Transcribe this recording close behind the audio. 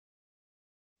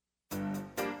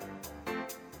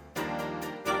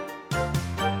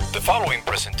The following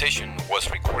presentation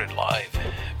was recorded live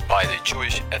by the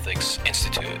Jewish Ethics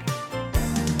Institute.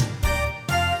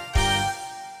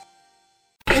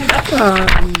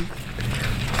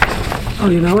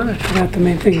 You know what? I forgot the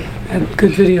main thing. I had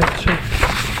good video to show.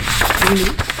 Let's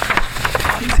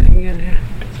see if I can get it here.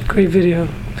 It's a great video.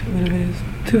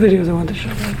 Two videos I want to show.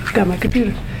 I got my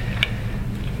computer.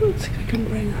 Let's see if I can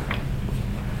bring.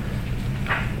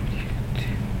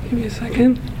 Give me a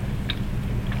second.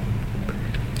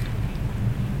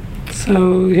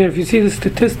 So here, if you see the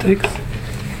statistics,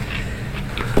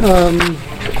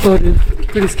 quoted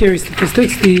pretty scary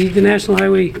statistics. The National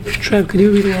Highway Traffic. Can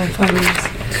you read it while I'm finding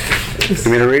this?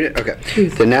 You want me to read it? Okay.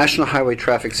 Please. The National Highway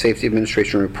Traffic Safety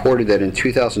Administration reported that in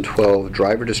 2012,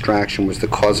 driver distraction was the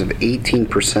cause of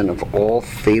 18% of all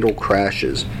fatal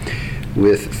crashes,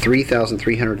 with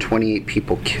 3,328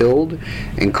 people killed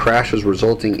and crashes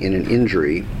resulting in an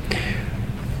injury,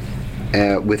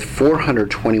 with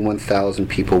 421,000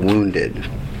 people wounded.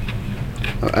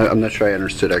 I'm not sure I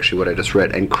understood actually what I just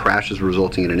read. And crashes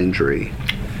resulting in an injury.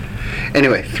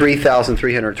 Anyway,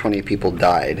 3,328 people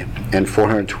died and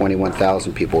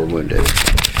 421,000 people were wounded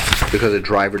because of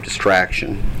driver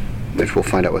distraction, which we'll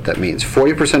find out what that means.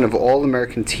 40% of all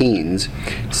American teens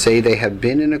say they have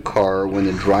been in a car when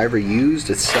the driver used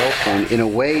a cell phone in a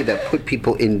way that put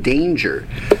people in danger,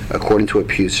 according to a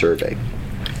Pew survey.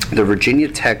 The Virginia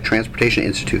Tech Transportation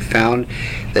Institute found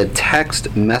that text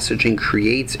messaging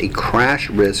creates a crash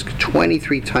risk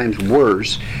 23 times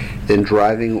worse than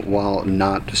driving while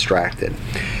not distracted.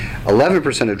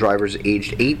 11% of drivers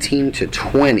aged 18 to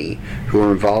 20 who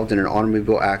were involved in an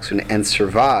automobile accident and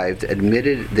survived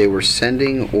admitted they were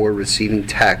sending or receiving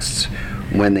texts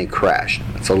when they crashed.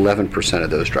 That's 11% of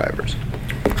those drivers.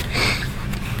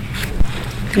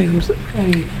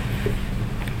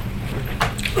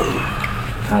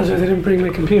 I didn't bring my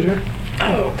computer.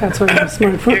 Oh, that's why I'm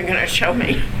smart for. You're going to show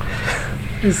me.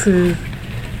 This is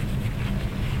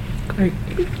great.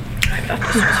 I thought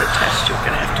this was a test you're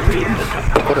going to have to read the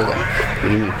document. What are they? What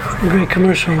do you mean? A great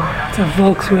commercial. It's a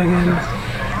Volkswagen. I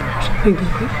think of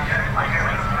it.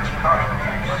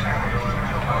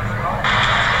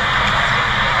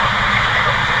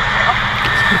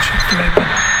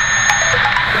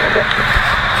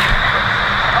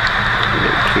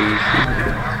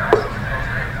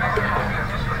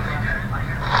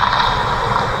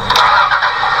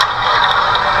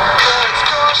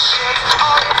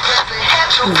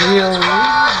 Real.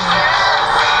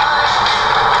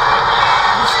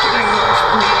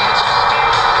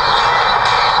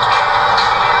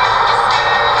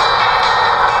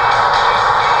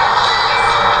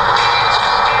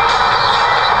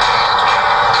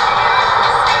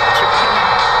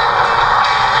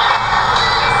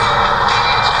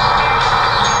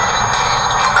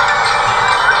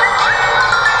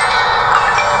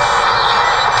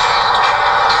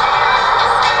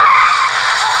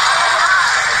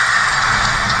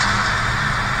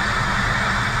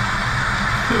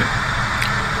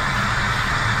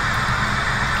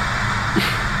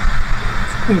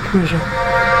 Commercial. I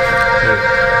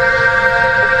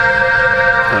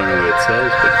don't know what it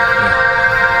says, but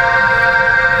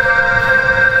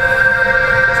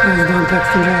It says don't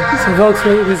text and drive. So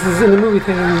Volkswagen, this is in the movie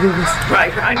theater, we do this.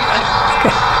 Right. Okay.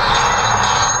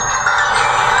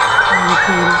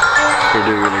 you're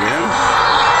doing it again?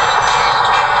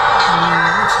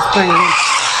 It's just playing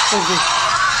again.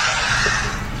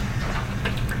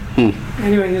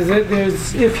 Anyway,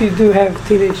 there's if you do have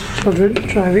teenage children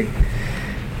driving,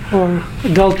 or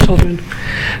adult children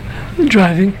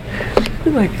driving,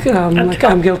 like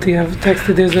I'm guilty of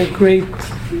texted. There's a great,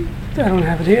 I don't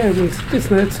have it here. I mean, it's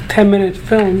a 10-minute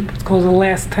film. It's called The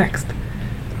Last Text.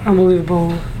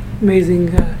 Unbelievable,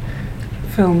 amazing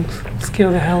film.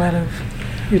 Scare the hell out of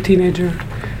your teenager.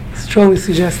 Strongly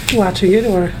suggest watching it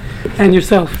and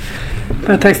yourself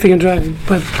about texting and driving.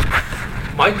 But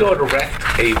my daughter wrecked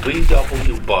a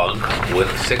VW Bug with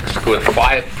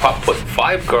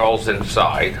five girls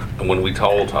inside, and when we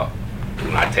told her, do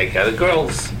not take other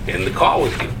girls in the car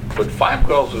with you, put 5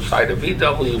 girls inside a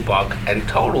VW Bug and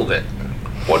totaled it.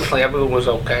 Fortunately, everyone was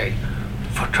okay.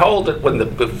 Totaled it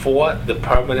before the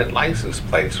permanent license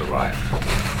plates arrived.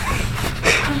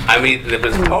 I mean, it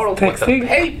was totaled with the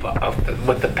paper,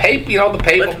 the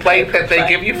paper plate that they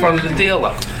give you from the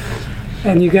dealer.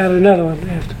 And you got another one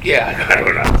after. Yeah, I got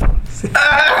her another.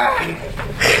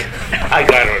 I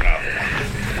got her another.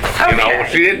 You know,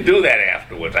 she didn't do that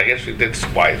afterwards. I guess she did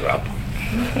wise up.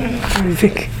 What do you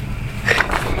think?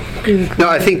 No,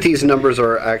 I think these numbers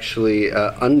are actually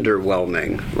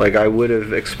underwhelming. Like, I would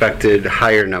have expected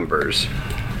higher numbers.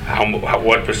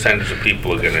 what percentage of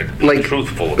people are going to be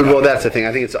truthful about well, that's the thing.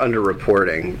 I think it's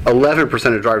underreporting.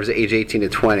 11% of drivers age 18 to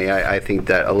 20. I think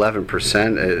that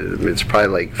 11%, it's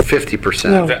probably like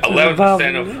 50%. No,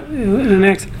 11% of in an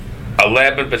accident.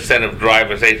 11% of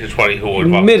drivers 18 to 20 who were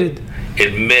admitted.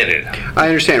 I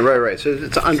understand. Right. So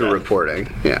it's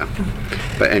underreporting. Yeah.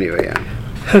 But anyway, yeah.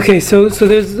 Okay, so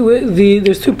there's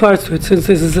two parts to it. Since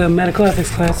this is a medical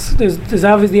ethics class, there's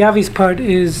obvious, the obvious part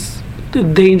is the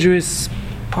dangerous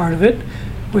part of it,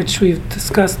 which we've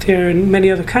discussed here in many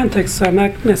other contexts. So I'm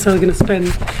not necessarily going to spend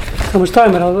so much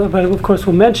time, but of course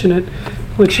we'll mention it.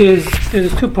 Which is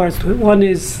there's two parts to it. One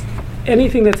is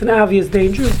anything that's an obvious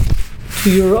danger to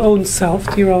your own self,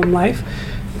 to your own life,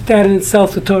 that in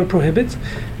itself the Torah prohibits.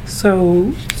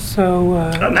 So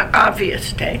An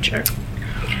obvious danger.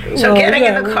 So getting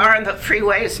in the car on the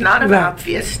freeway is not an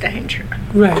obvious danger.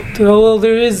 Right. Well,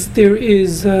 there is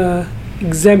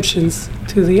exemptions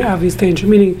to the obvious danger.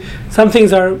 Meaning, some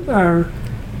things are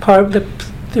part of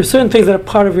there's certain things that are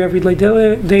part of your everyday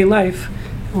day life.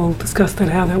 We'll discuss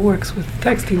how that works with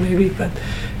texting, maybe. But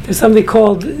there's something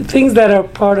called things that are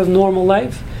part of normal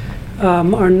life.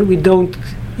 We don't,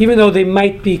 even though they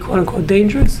might be quote unquote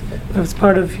dangerous, but it's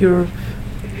part of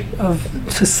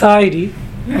society.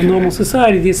 A normal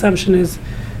society, the assumption is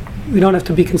we don't have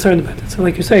to be concerned about it. So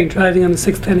like you're saying, driving on the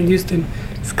 610 in Houston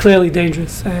is clearly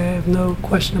dangerous. I have no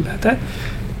question about that.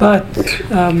 But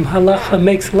halacha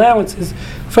makes allowances.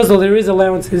 First of all, there is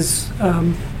allowances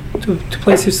to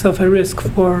place yourself at risk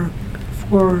for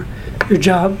your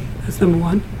job. That's number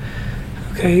one.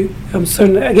 Okay,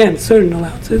 certain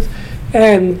allowances.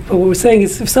 But what we're saying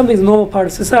is if something's a normal part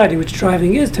of society, which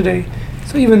driving is today,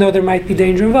 so even though there might be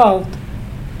danger involved,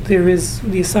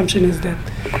 the assumption is that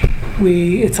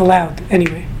it's allowed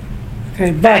anyway.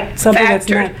 Okay, but something that's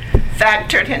not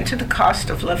factored into the cost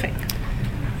of living.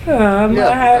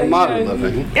 Modern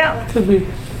living. Yeah, could be.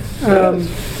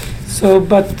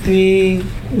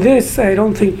 This I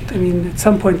don't think. I mean, at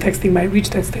some point texting might reach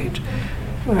that stage,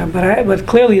 but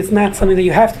clearly it's not something that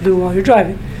you have to do while you're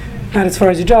driving. Not as far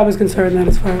as your job is concerned. Not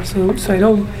as far. So I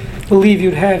don't believe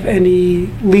you'd have any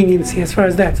leniency as far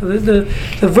as that. So the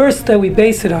verse that we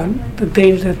base it on, the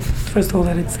danger that first of all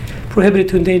that it's prohibited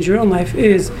to endanger your own life,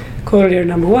 is quoted here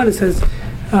number 1. It says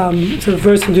it's a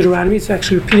verse in Deuteronomy. It's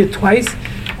actually repeated twice.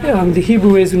 The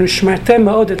Hebrew is "U'nishmartem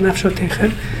ma'od et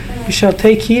nafshotechem." You shall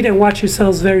take heed and watch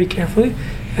yourselves very carefully.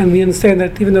 And we understand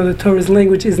that even though the Torah's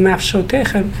language is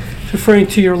nafshotechem, it's referring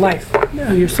to your life.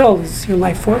 Your soul is your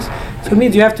life force. So it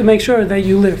means you have to make sure that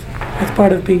you live. That's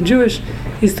part of being Jewish,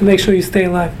 is to make sure you stay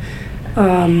alive.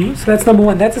 So that's number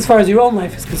 1. That's as far as your own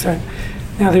life is concerned.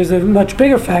 Now there's a much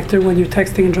bigger factor when you're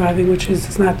texting and driving, which is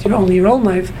it's not only your own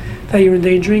life that you're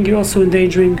endangering, you're also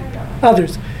endangering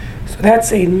others. So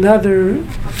that's another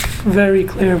very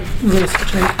clear verse,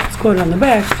 which it's quoted on the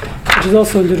back, which is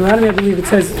also in Deuteronomy. I believe it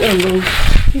says,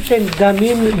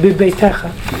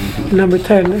 number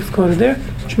 10 is quoted there,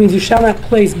 which means you shall not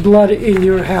place blood in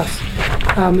your house.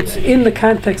 It's in the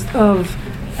context of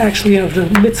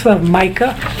the mitzvah of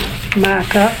Ma'aka,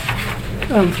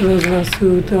 for those of us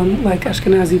who don't like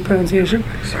Ashkenazi pronunciation,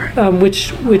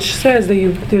 which says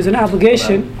that there's an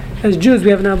obligation, as Jews we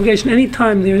have an obligation,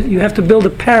 anytime you have to build a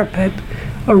parapet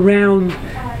around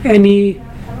any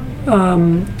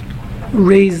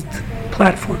raised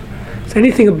platform. So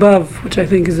anything above, which I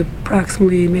think is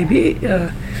approximately maybe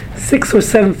 6 or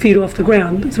 7 feet off the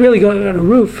ground, it's really going on a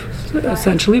roof,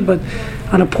 essentially, but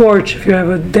on a porch, if you have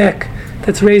a deck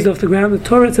that's raised off the ground, the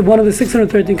Torah, it's one of the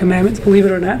 613 commandments, believe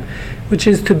it or not, which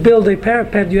is to build a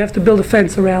parapet, you have to build a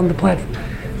fence around the platform.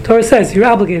 The Torah says, you're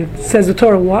obligated. It says the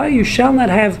Torah, why? You shall not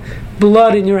have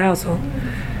blood in your household.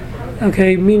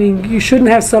 Okay, meaning you shouldn't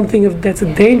have something that's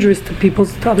dangerous to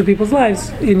other people's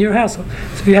lives in your household.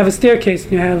 So if you have a staircase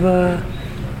and you have a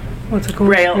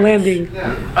rail landing,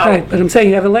 right? But I'm saying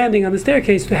you have a landing on the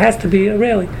staircase, there has to be a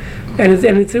railing, and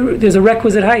there's a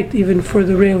requisite height even for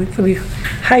the railing, for the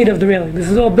height of the railing. This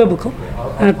is all biblical.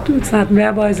 It's not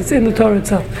rabbis; it's in the Torah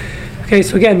itself. Okay,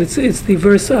 so again, it's the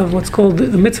verse of what's called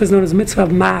the mitzvah is known as mitzvah of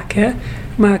Ma'akeh.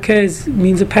 Ma'akeh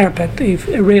means a parapet, a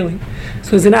railing.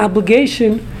 So there's an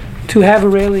obligation to have a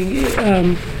railing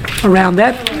around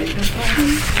that.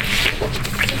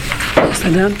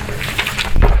 Sit down.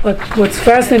 But what's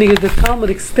fascinating is the Talmud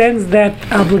extends that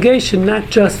obligation not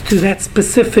just to that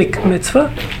specific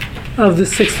mitzvah of the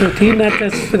 613, not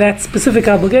just for that specific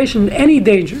obligation, any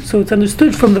danger. So it's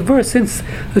understood from the verse, since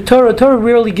the Torah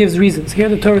rarely gives reasons. Here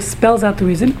the Torah spells out the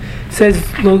reason. It says,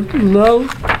 Lo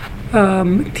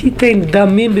titein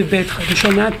damim bebetcha. There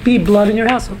shall not be blood in your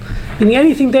household. meaning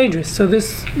anything dangerous. So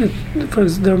this, for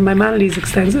the Maimonides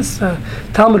extends this,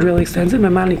 Talmud really extends it,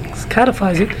 Maimonides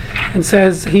codifies it, and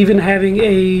says even having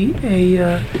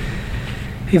a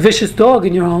vicious dog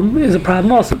in your home is a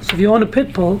problem also. So if you own a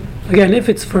pit bull, again, if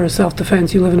it's for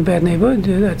self-defense, you live in a bad neighborhood,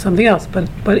 that's something else. But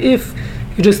if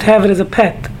you just have it as a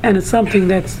pet, and it's something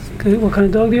that's, what kind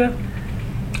of dog do you have?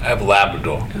 I have a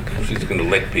Labrador. Okay. She's going to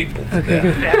lick people. Okay,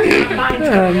 yeah. good. Mine's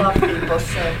gonna love people,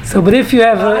 So, but if you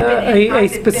have a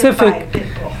I've been specific, bit by a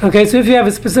pit bull. okay, so if you have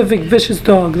a specific vicious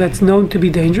dog that's known to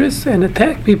be dangerous and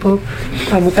attack people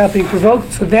without being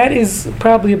provoked, so that is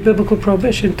probably a biblical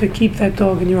prohibition to keep that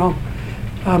dog in your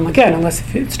home. Again, unless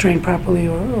if it's trained properly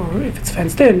or if it's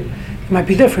fenced in, it might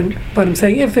be different. But I'm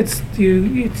saying if it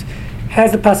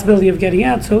has the possibility of getting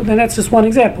out, so then that's just one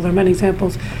example. There are many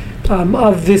examples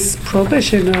of this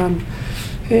prohibition.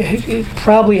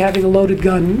 Probably having a loaded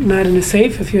gun not in a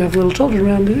safe, if you have little children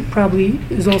around, it probably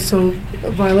is also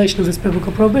a violation of this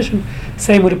biblical prohibition.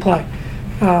 Same would apply.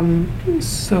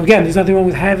 So again, there's nothing wrong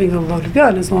with having a loaded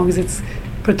gun as long as it's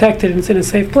protected and it's in a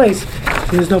safe place.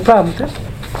 There's no problem with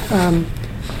that.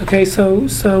 Okay, so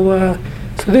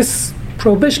this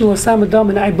prohibition of Osama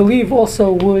Daman, I believe,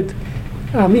 also would,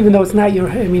 even though it's not your,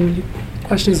 the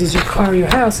question is your car or your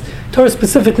house? Torah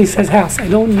specifically says house. I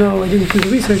don't know, I didn't do the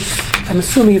research. I'm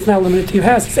assuming it's not limited to your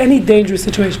house. It's any dangerous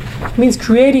situation. It means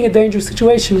creating a dangerous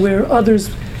situation where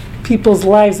people's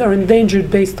lives are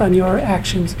endangered based on your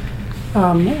actions,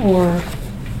 or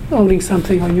owning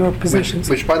something on your possessions.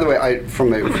 Which, by the way,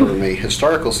 from a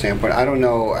historical standpoint, I don't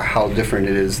know how different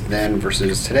it is then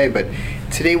versus today, but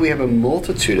today we have a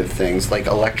multitude of things like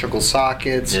electrical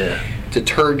sockets,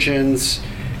 detergents,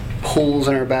 pools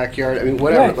in our backyard. I mean,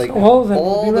 whatever. Right, like all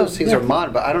those things are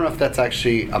modern, but I don't know if that's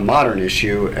actually a modern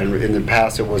issue, and in the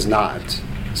past it was not.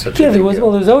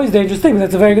 There's always dangerous things.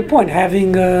 That's a very good point.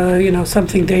 Having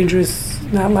something dangerous,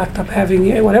 not locked up,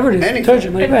 having whatever it is,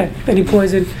 detergent like that, any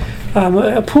poison.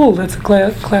 A pool, that's a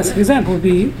classic example, would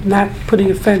be not putting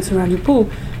a fence around your pool,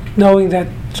 knowing that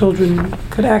children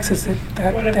could access it.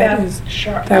 That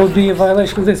would be a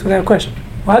violation of this, without question.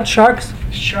 What? Sharks?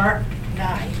 Sharp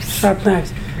knives. Sharp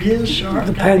knives. Real sharp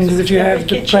Depends knives. if you have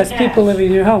depressed people living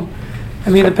in your home.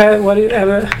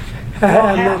 Whatever.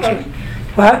 I'm not sure.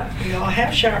 What? We all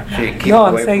have sharp knives. No,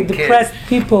 I'm saying depressed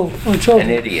people or children.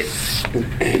 And idiots.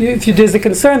 If there's a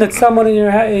concern that someone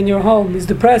in your home is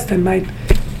depressed and might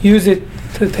use it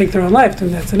to take their own life, then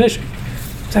that's an issue.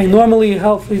 I'm saying normally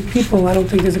healthy people, I don't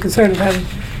think there's a concern of having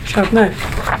sharp knife.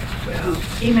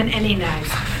 Even any knives.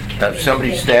 Now, if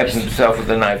somebody stabs himself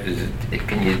with a knife,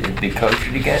 can you be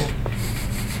kosher again?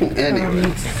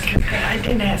 Anyway. I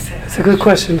didn't ask that. It's a good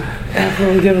question.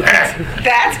 After we give a question.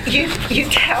 You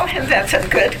tell him that's a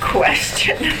good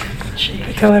question.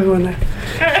 I tell everyone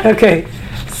that. Okay.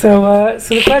 So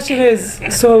the question is,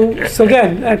 so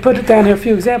again, I put it down here, a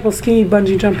few examples: skiing,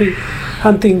 bungee jumping,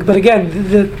 hunting. But again,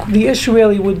 the issue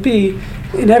really would be,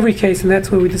 in every case, and that's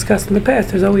what we discussed in the past,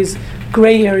 there's always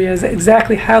gray areas,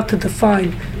 exactly how to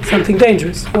define something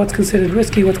dangerous. What's considered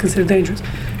risky, what's considered dangerous.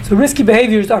 So risky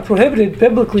behaviors are prohibited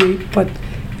biblically, but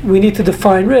we need to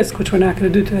define risk, which we're not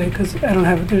going to do today, because I don't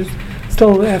have it. There's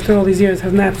still, after all these years,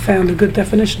 have not found a good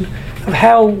definition of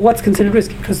what's considered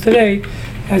risky. Because today,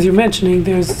 as you're mentioning,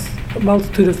 there's a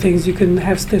multitude of things. You can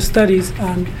have there's studies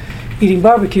on eating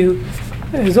barbecue.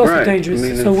 It's also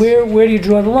dangerous. So where do you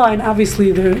draw the line?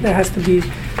 Obviously, there has to be,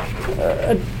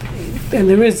 and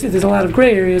there's a lot of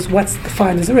gray areas. What's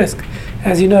defined as a risk?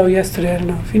 As you know, yesterday, I don't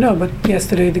know if you know, but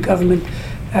yesterday the government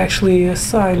actually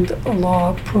signed a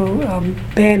law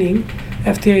banning.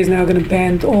 FDA is now going to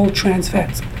ban all trans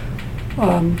fats.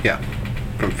 From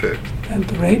food. At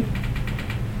the rate?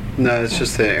 No, it's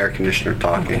just the air conditioner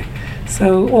talking. Okay.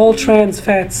 So all trans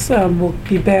fats will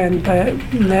be banned by,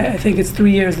 I think it's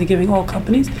 3 years they're giving all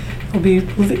companies. It will be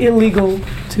illegal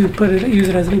to use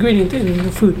it as an ingredient in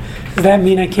the food. Does that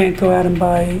mean I can't go out and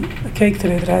buy a cake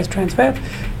today that has trans fat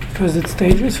because it's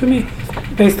dangerous for me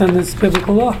based on this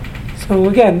biblical law? So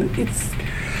again,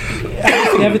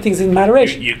 everything's in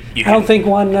moderation. I don't think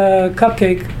one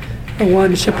cupcake or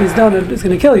one Shipley's donut is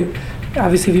going to kill you.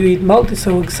 Obviously, if you eat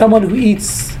so someone who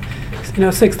eats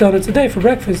 6 donuts a day for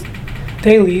breakfast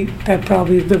daily, that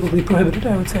probably is biblically prohibited,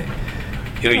 I would say.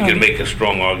 You can make a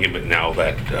strong argument now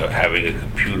that having a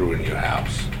computer in your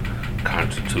house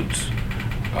constitutes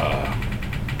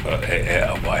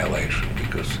a violation,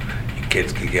 because your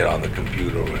kids can get on the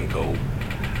computer and go.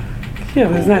 Yeah,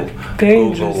 but it's not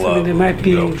dangerous. There might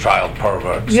be child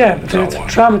perverts. Yeah, but it's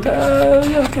trauma.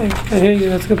 Okay, I hear you.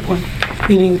 That's a good point.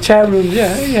 Meaning chat rooms.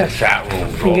 Yeah. Chat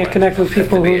rooms. You can get connected with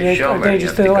people who are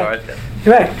dangerous to their life.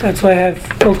 You're right. That's why I have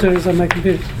filters on my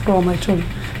computer for all my children.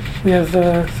 We have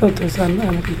filters on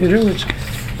the computer which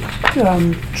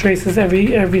traces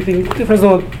everything. First of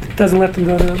all, it doesn't let them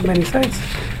go to many sites.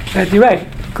 But you're right.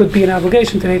 Could be an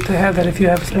obligation today to have that if you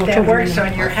have small That children. works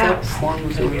on your house.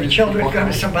 Your children go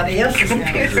to somebody else's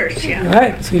computers, yeah.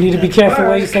 Right, so you need to be careful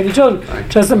where you send your children.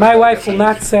 Just that my wife will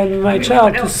not send my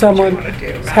child to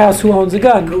someone's house who owns a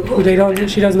gun, who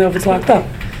she doesn't know if it's locked up.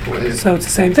 So it's the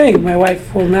same thing. My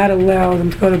wife will not allow them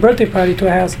to go to a birthday party to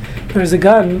a house where there's a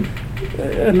gun,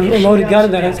 a loaded gun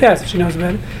in that house. Yes, if she knows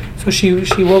about it. So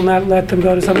she will not let them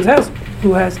go to someone's house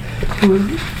who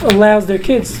allows their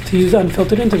kids to use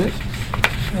unfiltered internet.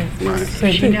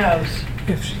 Same She thing. knows.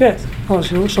 Yes. Well,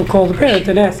 she'll call the parent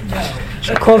and ask.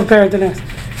 She'll call the parent and ask.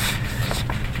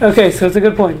 Okay, so it's a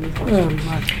good point.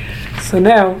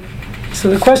 So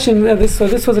the question, this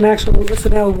was an actual, so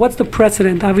now what's the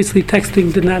precedent? Obviously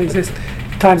texting did not exist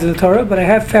in times of the Torah, but I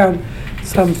have found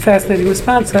some fascinating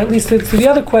response. At least, so the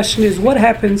other question is, what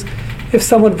happens if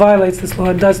someone violates this law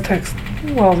and does text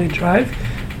while they drive,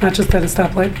 not just at a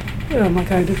stoplight,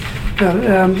 like I did?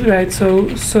 Right, so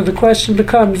the question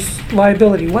becomes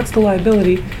liability. What's the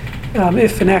liability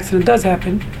if an accident does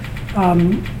happen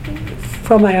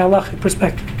from a halachic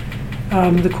perspective?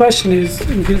 The question is,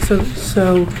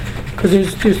 so because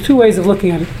there's two ways of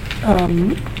looking at it.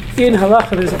 In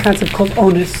halacha, there's a concept called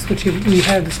onus, which we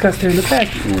have discussed here in the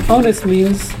past. Onus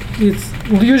means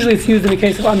usually it's used in the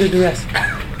case of under duress.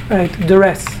 Right,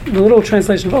 duress. The literal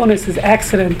translation of onus is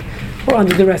accident or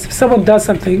under duress. If someone does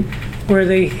something where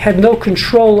they had no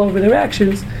control over their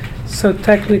actions, so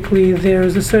technically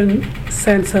there's a certain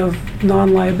sense of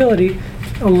non-liability,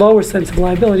 a lower sense of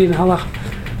liability in halacha.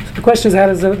 So the question is, how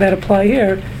does that apply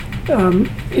here?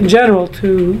 In general,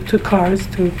 to cars,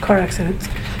 to car accidents,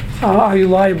 are you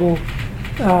liable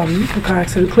for car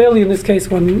accident? Clearly, in this case,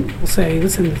 one will say,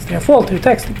 listen, it's their fault, they're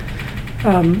texting.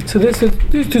 So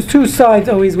there's two sides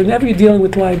always. Whenever you're dealing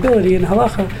with liability in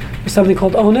halacha, there's something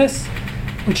called onus,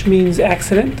 which means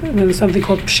accident, and then there's something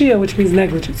called pshia, which means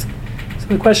negligence. So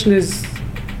the question is,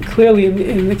 clearly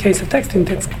in the case of texting,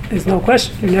 there's no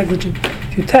question, you're negligent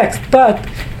if you text. But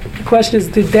the question is,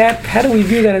 how do we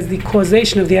view that as the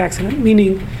causation of the accident?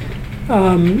 Meaning,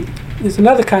 there's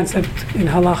another concept in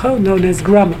halacha known as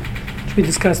grama, which we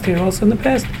discussed here also in the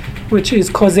past, which is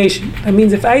causation. That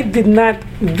means if I did not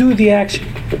do the action,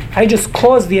 I just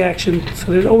caused the action,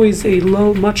 so there's always a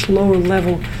much lower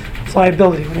level of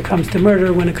liability when it comes to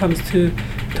murder, when it comes to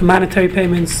monetary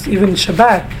payments, even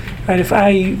Shabbat. Right? If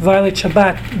I violate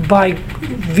Shabbat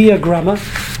via grama,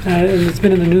 and it's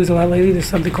been in the news a lot lately, there's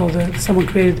something called someone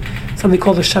created something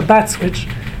called a Shabbat switch,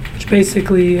 which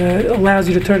basically allows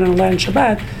you to turn on a light on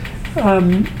Shabbat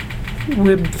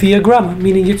via grama,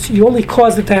 meaning you only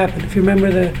caused it to happen. If you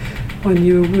remember when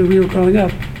we were growing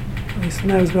up, at least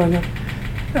when I was growing up,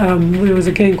 there was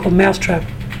a game called Mousetrap.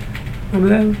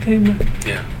 Remember that game?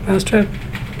 Yeah. Mousetrap?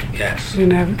 Yes. You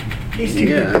didn't have it?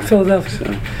 Yeah.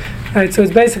 Philadelphia. Right, so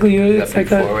it's basically it's like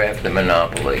before or after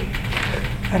Monopoly?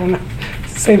 I don't know,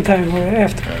 same time or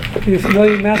after. Are you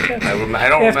familiar with Mousetrap? I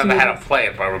don't remember how to play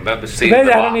it, but I remember seeing I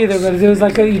the don't either, but it was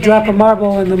like you drop a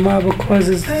marble and the marble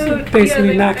causes,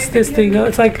 basically knocks this thing.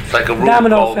 It's like a Rube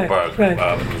domino Goldberg. effect.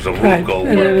 Right. It was a Rube Right,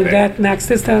 Goldberg and then thing. that knocks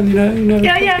this down. You know.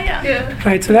 Yeah.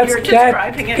 Right, so that's You're that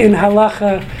describing it. in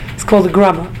halacha. It's called a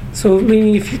grama. So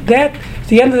meaning at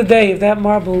the end of the day, if that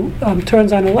marble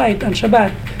turns on a light on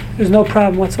Shabbat, there's no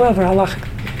problem whatsoever halacha,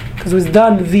 because it was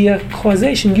done via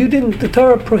causation. The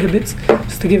Torah prohibits.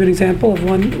 Just to give an example of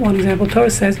one example, Torah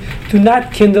says, do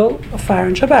not kindle a fire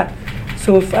on Shabbat.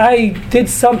 So if I did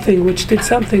something which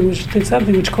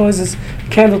causes a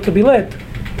candle to be lit,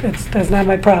 that's not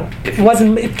my problem.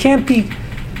 It can't be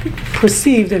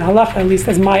perceived in halacha, at least,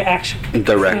 as my action.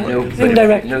 Indirect.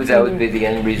 Indirect. Knew that would be the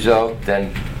end result,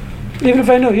 then Even if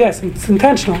I knew, yes, it's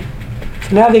intentional.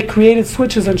 So now they created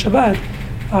switches on Shabbat,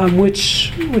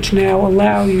 which now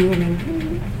allow you. I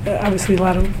mean, obviously a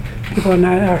lot of people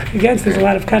are against. There's a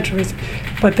lot of controversy,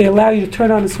 but they allow you to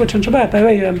turn on a switch on Shabbat. By the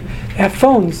way, they have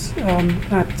phones,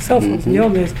 not cell phones. In the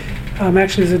old days,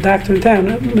 actually, there's a doctor in town,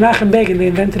 Menachem Begin. They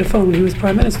invented a phone when he was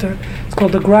prime minister. It's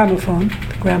called the gramophone.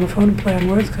 The gramophone, play on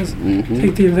words, because I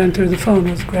think the inventor of the phone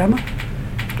was Grandma.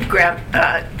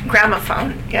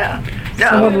 Gramophone, yeah. No.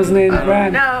 Someone was named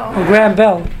Graham. No. Or Graham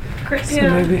Bell. So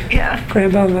maybe. Yeah.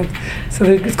 Graham Bell. So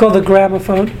it's called the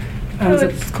gramophone.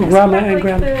 It's called grandma and like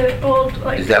grandma. The old,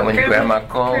 is that when grandma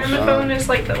calls? Gramophone is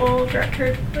like the old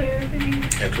record player thing.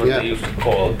 That's what they used to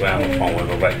call a gramophone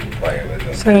with a record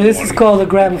player. So this is called a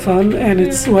gramophone, and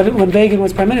it's when Begin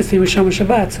was prime minister, he was Shomer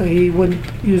Shabbat, so he wouldn't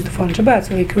use the phone on Shabbat.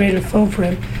 So they created a phone for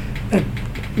him that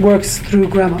works through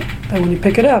grandma. That when you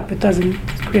pick it up, it doesn't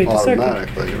create the circuit.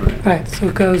 Automatically, right? Right, so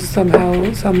it goes somehow,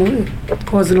 it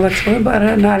causes an electrical, but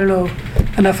I don't know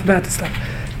enough about the stuff.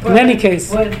 In any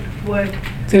case, Would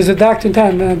there's a doctor in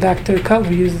town, Dr.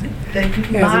 Cutler, uses it. the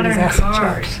Yeah, modern disaster charge.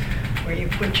 cars, where you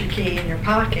put your key in your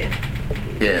pocket,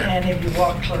 Yeah. and if you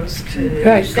walk close to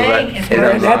Right. staying, it's Yeah,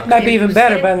 very- That might be if even you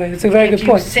better, sit- by the way. It's a very good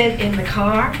point. If you sit in the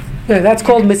car, Yeah, that's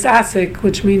called misasik,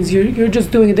 which means you're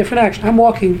just doing a different action. I'm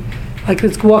walking, like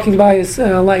it's walking by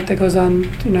a light that goes on,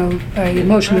 by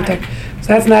motion Right. detector. So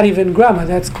that's not even grammar.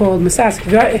 That's called misasik.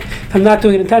 If I'm not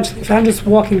doing it intentionally, if I'm just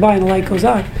walking by and the light goes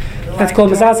on, that's light called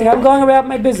goes misasik. I'm on. going about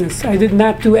my business. I did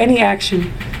not do any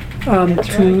action That's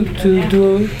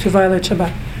to violate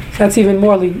Shabbat. So that's even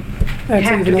more lenient. you That's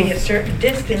have to even be a certain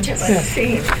distance, but Yeah. it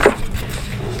seems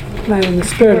not in the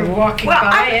spirit we're of it. walking Well,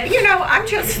 by it. I'm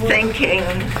just thinking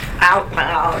out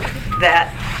loud that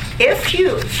if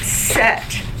you set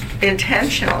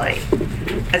intentionally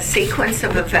a sequence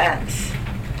of events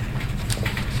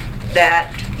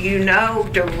that you know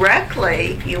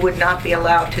directly you would not be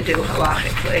allowed to do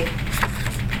halachically,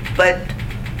 but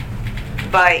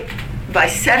by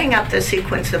setting up the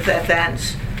sequence of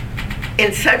events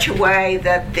in such a way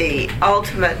that the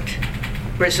ultimate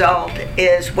result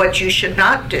is what you should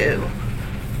not do,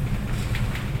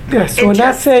 Yeah, so It we're not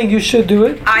just- saying you should do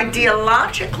it.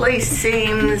 ideologically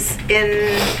seems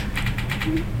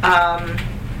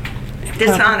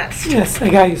dishonest. Yes, I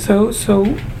got you.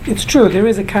 So it's true. There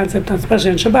is a concept,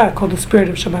 especially on Shabbat, called the spirit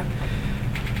of Shabbat.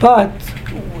 But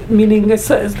meaning,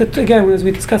 again, as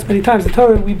we discussed many times, the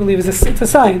Torah we believe it's a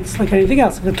science like anything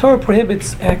else. If the Torah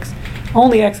prohibits X,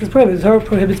 only X is prohibited. The Torah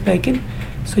prohibits bacon,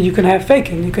 so you can have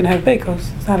bacon, you can have bacos.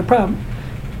 It's not a problem.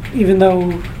 Even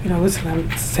though listen,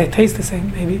 I'm say taste the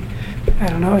same. Maybe I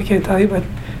don't know. I can't tell you, but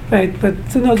right. But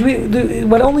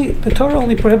the Torah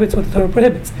only prohibits what the Torah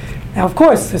prohibits. Now, of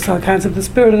course, there's a concept of the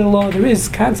spirit of the law. There is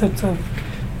concepts of,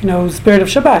 spirit of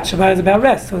Shabbat. Shabbat is about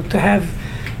rest. So to have,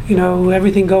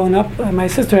 everything going up. My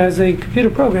sister has a computer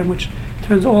program which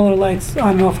turns all her lights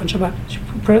on and off on Shabbat.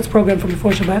 It's programmed from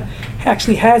before Shabbat.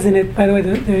 Actually has in it, by the way,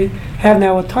 they have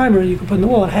now a timer you can put in the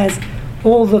wall. It has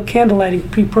all the candle lighting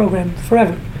pre-programmed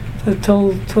forever. So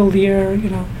till the year,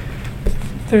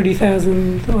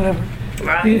 30,000, whatever.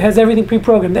 Right. It has everything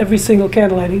pre-programmed, every single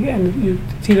candle lighting, and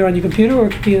it's either on your computer or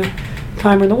it could be a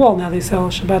timer in the wall. Now they sell a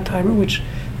Shabbat timer, which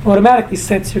automatically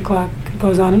sets your clock,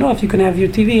 goes on and off. You can have your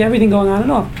TV, everything going on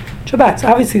and off. Shabbat. So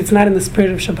obviously, it's not in the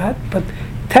spirit of Shabbat, but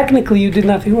technically, you did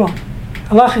nothing wrong.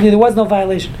 Halachically, there was no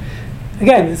violation.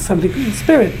 Again, it's something in the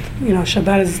spirit.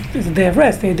 Shabbat is a day of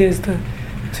rest. The idea is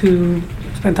to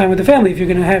spend time with the family if you're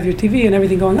going to have your TV and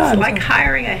everything going on. It's like So-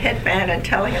 hiring a hitman and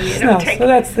telling him No, take. so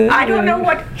that's the. I don't know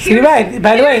what. So you're right.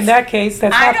 By the way, in here's- that case,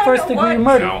 that's I not don't first know degree what-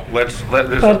 murder. No, let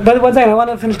this. But one second, I want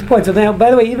to finish the point. So now,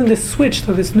 by the way, even this switch,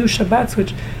 so this new Shabbat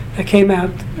switch that came out,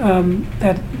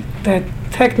 that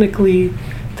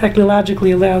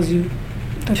technologically allows you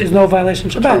that there's no violation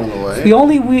of Turn Shabbat. away. So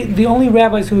the only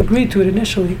rabbis who agreed to it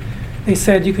initially, they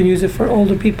said you can use it for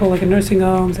older people, like in nursing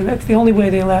homes, and that's the only way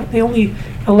they allowed. They only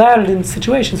allowed it in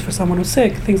situations for someone who's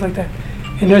sick, things like that,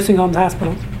 in nursing homes,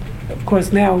 hospitals. Of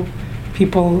course, now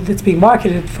it's being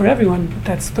marketed for everyone. But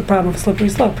that's the problem of slippery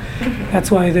slope. That's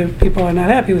why the people are not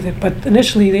happy with it. But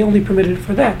initially, they only permitted it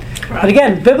for that. But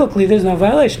again, biblically, there's no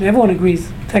violation. Everyone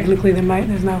agrees. Technically,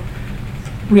 there's no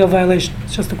real violation.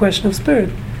 It's just a question of spirit.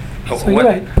 So you're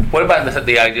right. What about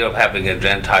the idea of having a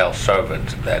Gentile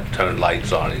servant that turned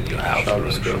lights on in your house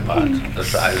during Shabbat?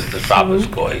 The Shabbos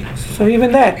goy. So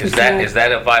even that Is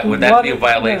that would that be a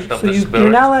violation of so the you're spirit?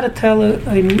 not allowed to tell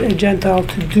a Gentile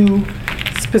to do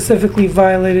explicitly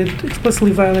violated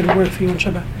work for you on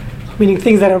Shabbat. Meaning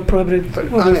things that are prohibited. But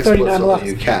well, 39 unexplicitly laws.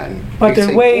 you can. But You there are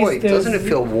say, ways. "Boy, doesn't it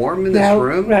feel warm in this now,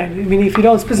 room?" Right. I mean, if you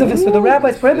don't specify, so the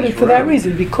rabbis prohibited it for that room.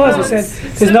 reason because they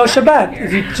said there's no Shabbat.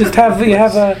 If you just have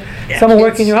someone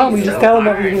working in your home, you just tell them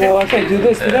everything. Okay, do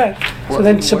this, do that. So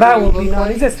then What Shabbat do you will be look like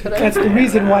non-existent. today? That's the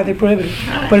reason why they prohibited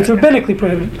it. But it's rabbinically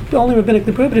prohibited. Only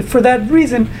rabbinically prohibited for that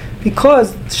reason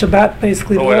because Shabbat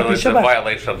basically So the law it's is a Shabbat.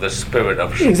 violation of the spirit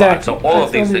of Shabbat. Exactly. So all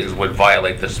of That's these only- things would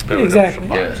violate the spirit Exactly.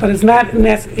 of Shabbat. But it's not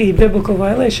a biblical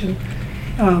violation.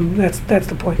 That's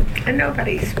the point. And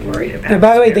nobody's worried about. And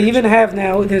by the way, they spiritual- even have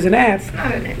now, there's an app,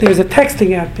 not an issue. there's a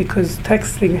texting app, because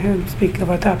texting, speaking of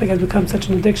our topic, has become such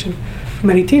an addiction for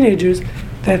many teenagers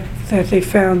that they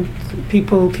found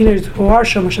teenagers who are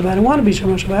Shomer Shabbat and want to be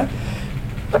Shomer Shabbat,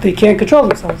 they can't control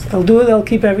themselves. They'll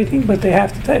keep everything, but they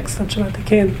have to text on Shabbat. They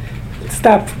can't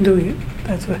stop from doing it.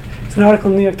 It's an article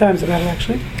in the New York Times about it,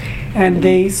 actually. And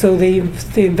they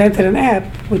invented an app,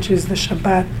 which is the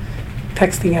Shabbat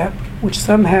texting app, which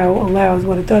somehow allows,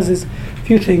 what it does is a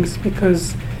few things,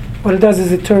 because what it does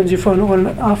is it turns your phone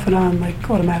off and on like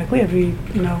automatically every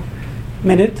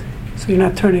minute, so you're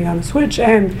not turning on the switch,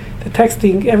 and the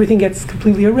texting, everything gets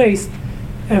completely erased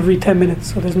every 10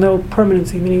 minutes, so there's no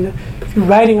permanency, meaning that if you're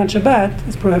writing on Shabbat,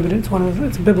 it's prohibited,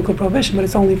 it's a biblical prohibition, but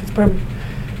it's only if it's permanent.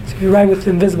 So if you write with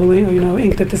invisible ink, or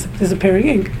ink that disappearing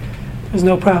ink, there's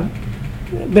no problem,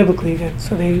 biblically again.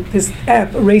 So this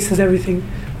app erases everything,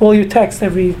 all your text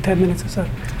every 10 minutes or so.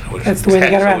 That's the way they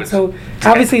get around. So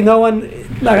obviously no one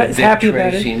is happy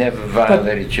about it. He never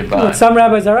violated Shabbat. What some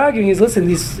rabbis are arguing is, listen,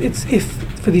 if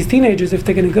for these teenagers, if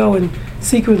they're going to go and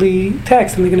secretly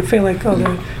text and they're going to feel like,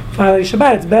 they're violating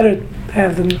Shabbat, it's better to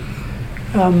have them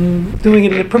doing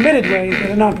it in a permitted way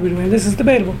than a non-permitted way. And this is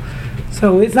debatable.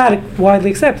 So it's not widely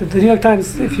accepted. The New York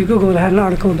Times, if you Google it, had an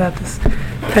article about this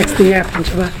texting app on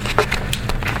Shabbat.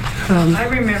 I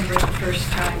remember the first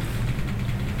time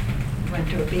I went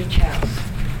to a beach house.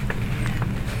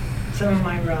 Some of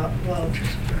my relatives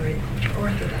were very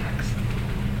ultra-Orthodox.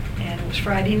 And it was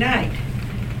Friday night.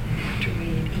 And after we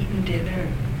had eaten dinner,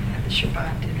 had the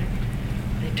Shabbat dinner,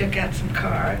 they took out some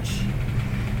cards.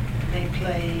 And they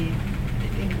played, I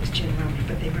think it was gin rummy,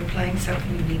 but they were playing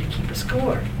something you need to keep a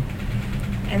score.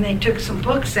 And they took some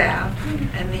books out,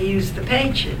 and they used the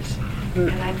pages.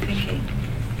 And I'm thinking,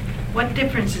 what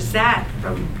difference is that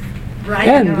from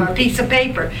writing on a piece of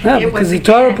paper? No, because the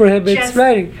Torah prohibits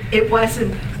writing. It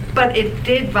wasn't, but it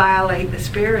did violate the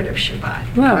spirit of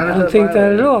Shabbat. No, I don't think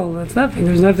that at all. That's nothing.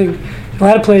 There's nothing. You're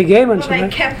allowed to play a game on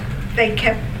Shabbat. They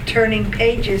kept turning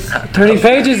pages. Turning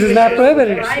pages is not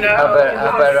prohibited. How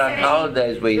about on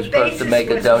holidays where you're supposed to make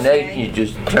a donation, you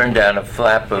just turn down a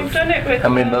flap of how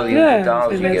many millions of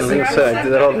dollars you get? I do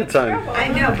that all the time. I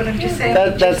know, but I'm just saying.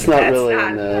 That's not really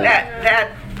in the...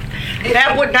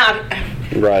 That would not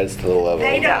rise to the level.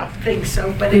 They don't think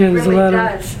so, but it really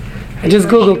does. I just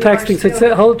Googled texting. So it's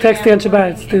whole texting on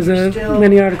Shabbat. There's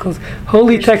many articles.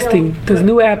 Holy texting. Does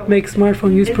new app make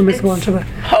smartphone use permissible on Shabbat?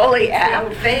 holy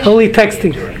app. Holy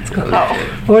texting. It's called.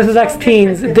 Orthodox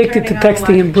teens addicted to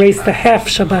texting embrace the half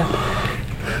Shabbat.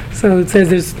 So it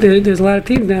says there's a lot of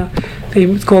teens now.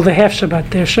 It's called the half Shabbat.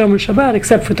 They're Shomer Shabbat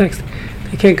except for texting.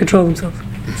 They can't control themselves.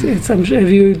 Have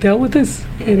you dealt with this?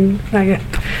 Not yet.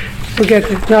 We'll get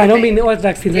there. No, I don't mean the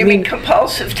Orthodox teens. You mean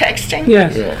compulsive texting?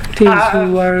 Yes. Teens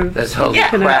who are... That's holy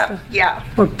crap. Yeah.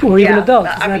 Or even adults.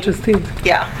 It's not just teens.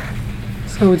 Yeah.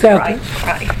 So it's out there.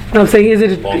 Right. No, I'm saying,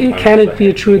 can it be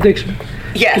a true addiction?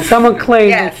 Yes. Can someone claim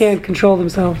they can't control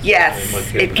themselves?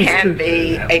 Yes, it can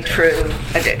be a true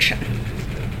addiction.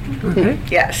 Okay.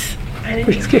 Yes.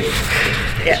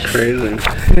 Yes. Crazy.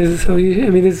 So,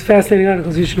 there's fascinating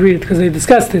articles. You should read it because they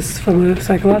discuss this from a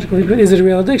psychological. Is it a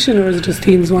real addiction or is it just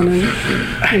teens want to,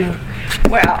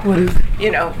 Well, what is,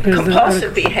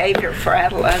 compulsive behavior for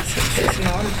adolescents is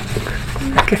normal.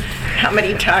 Okay. How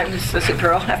many times does a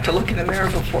girl have to look in the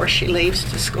mirror before she leaves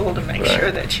to school to make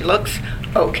sure that she looks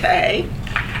okay?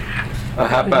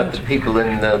 How about the people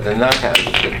in the nut house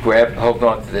that hold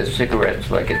on to their cigarettes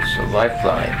like it's a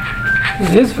lifeline?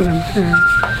 It is for them. Yeah.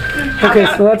 Okay,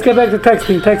 so let's get back to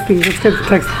texting. Let's get to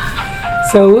texting.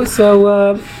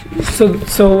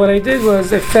 So what I did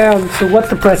was I found. So what's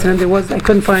the precedent? I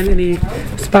couldn't find any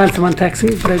response on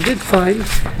texting, but I did find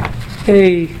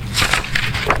a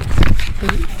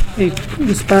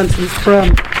response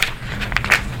from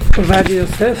Ovadia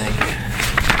Yosef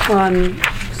on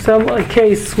a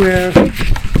case where.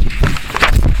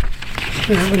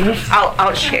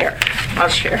 I'll share.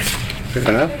 Fair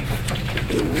enough.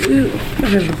 I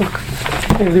have the book.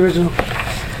 I have the original.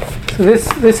 So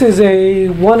this is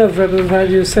one of Rabbi Ovadia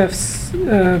Yosef's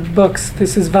books.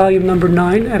 This is volume number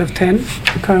 9 out of 10.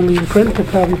 Currently in print. They'll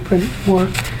probably print more.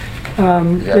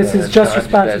 This is just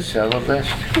responses.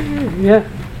 Yeah.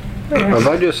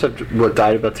 Ovadia Yosef,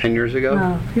 died about 10 years ago?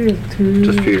 No,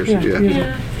 just a few years ago.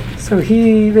 Yeah. So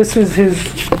this is his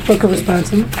book of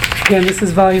responses. Again, this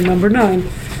is volume number 9.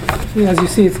 As you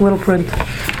see, it's little print.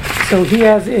 So he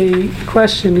has a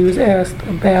question he was asked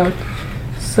about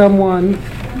someone.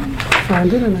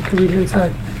 Find it, and I can read it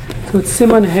inside. So it's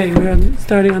Simon Hay. We're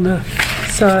starting on the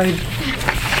side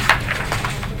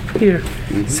here.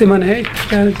 Mm-hmm. Simon Hay.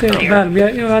 Got it there at the bottom. Yeah,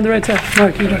 you're on the right side.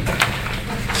 Mark, you got it.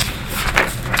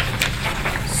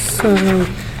 So,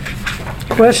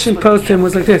 question posed to him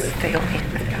was like this.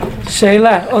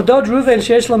 Sheila, Odod Ruven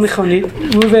sheyesh lo mechonit,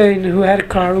 Ruven who had a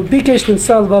car, ubikesh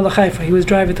linsal b'al Haifa. He was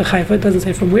driving to Haifa. It doesn't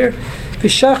say from where.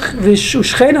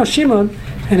 V'shcheno Shimon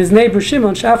and his neighbor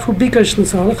Shimon, shafu bikesh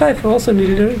linsal Haifa, also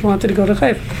wanted to go to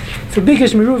Haifa. So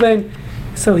bikesh mi Ruven,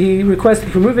 so he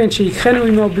requested from Ruven sheyichenu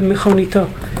imo b'mechonito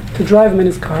to drive him in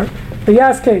his car. But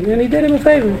Yas came and he did him a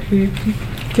favor. He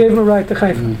gave him a ride to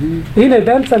Haifa. V'hinei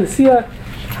b'emtza nesiya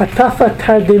Hatafa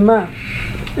Tardema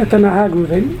at the Nahag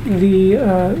Ruvain.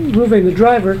 Ruvain, the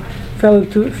driver,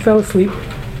 fell asleep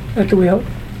at the wheel.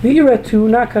 The Ira to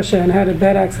Nakasha and had a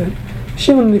bad accident.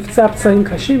 Shimon Niftzap Tzaim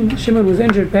Kashim. Shimon was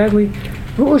injured badly.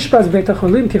 Ushbaz Beit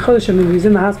HaCholim Tichodesh, and he was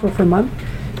in the hospital for a month.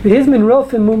 V'hizmin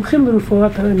Rofim Mumchim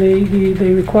L'Rufuat, and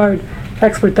they required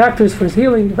expert doctors for his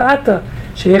healing. V'ata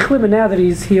Sheichlim, and now that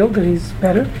he's healed, that he's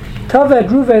better. Tavad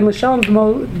Ruvain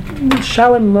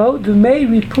L'Shalem Lo D'mei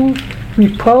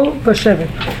Ripo V'Shevet.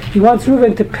 He wants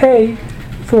Ruvain to pay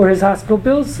for his hospital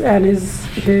bills and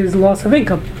his loss of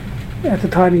income at the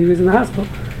time he was in the hospital.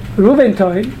 Ruvain,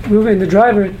 the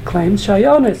driver, claims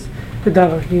Shayonis the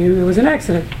davar. It was an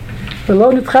accident.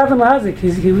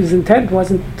 His intent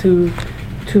wasn't to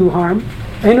harm.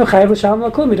 He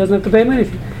doesn't have to pay him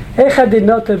anything.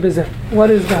 What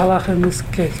is the halacha in this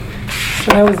case?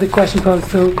 So that was the question posed.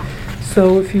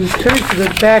 So if you turn to the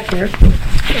back here,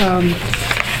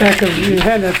 back of your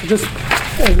hand, just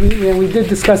as we did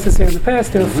discuss this here in the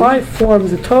past, there are 5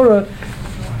 forms. The Torah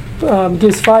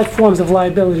gives 5 forms of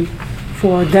liability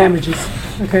for damages.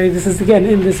 Okay, this is again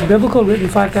in this biblical, written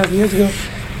 5,000 years ago.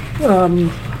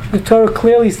 The Torah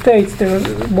clearly states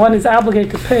one is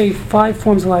obligated to pay 5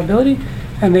 forms of liability,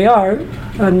 and they are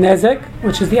nezek,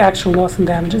 which is the actual loss and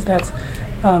damages. That's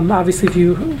obviously if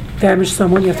you damage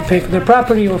someone, you have to pay for their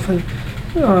property or for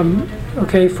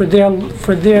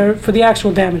the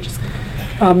actual damages.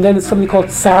 Then there's something called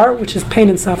tsar, which is pain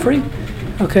and suffering.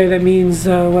 Okay, that means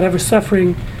whatever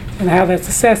suffering and how that's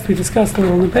assessed. We discussed a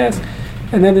little in the past.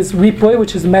 And then there's ripoy,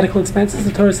 which is medical expenses.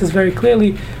 The Torah says very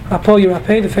clearly, Rapo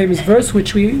Yirapeh, the famous verse,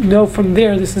 which we know from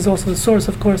there. This is also the source,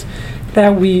 of course,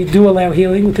 that we do allow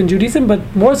healing within Judaism. But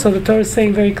more so, the Torah is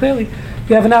saying very clearly,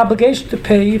 you have an obligation to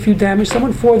pay if you damage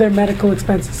someone for their medical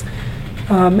expenses.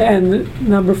 And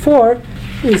number 4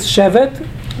 is shevet,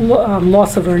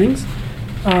 loss of earnings,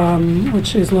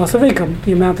 which is loss of income.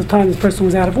 The amount of time this person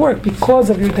was out of work because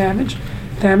of your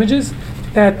damages.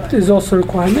 That is also a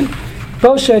requirement.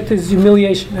 Boshet is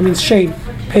humiliation. That means shame.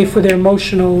 Pay for their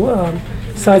emotional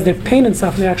sides, their pain and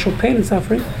suffering, their actual pain and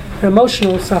suffering, their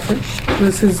emotional suffering.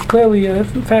 This is clearly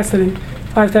fascinating.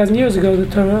 5,000 years ago, the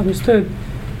Torah understood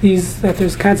that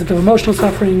there's a concept of emotional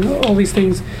suffering, all these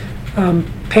things,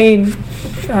 pain.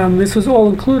 This was all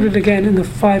included again in the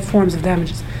 5 forms of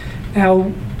damages.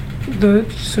 Now,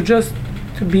 so just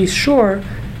to be sure,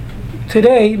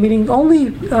 today, meaning only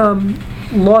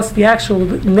loss, the actual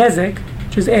nezek,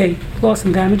 which is A, loss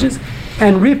and damages,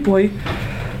 and ripoy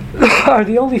are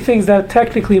the only things that are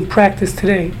technically in practice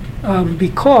today,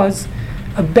 because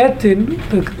a betin,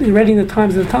 already in the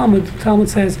times of the Talmud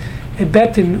says a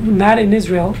betin, not in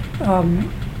Israel,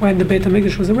 when the Beit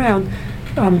HaMikdash was around,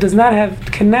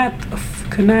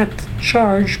 cannot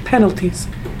charge penalties.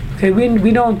 Okay,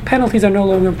 we don't, penalties are no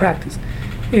longer in practice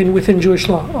within Jewish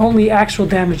law, only actual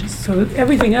damages. So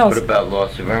everything else. What about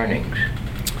loss of earnings?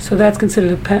 So that's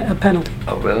considered a penalty.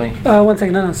 Oh, really? 1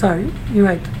 second. No, sorry. You're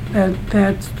right.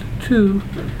 That's 2.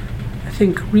 I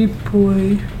think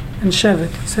ripoy and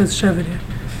shevet. It says shevet here.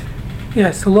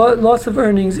 Yes, so loss of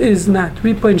earnings is not.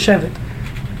 Ripoy and shevet.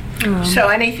 So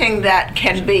anything that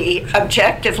can be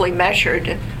objectively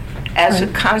measured as a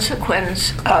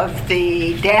consequence of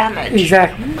the damage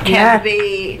can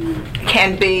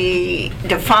be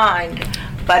defined.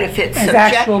 But if it's as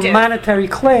subjective, actual monetary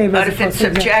claim, but if it's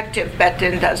subjective,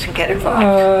 Betin doesn't get involved.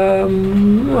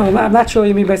 Well, I'm not sure what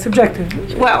you mean by subjective.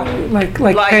 Well, like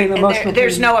pain, emotional.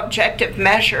 There's no objective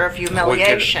measure of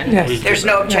humiliation. Yes. There's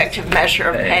no objective measure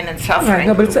of pain and suffering. Right.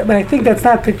 No, but I think that's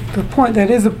not the point. That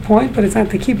is a point, but it's not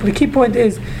the key. The key point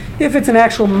is, if it's an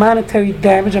actual monetary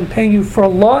damage, I'm paying you for a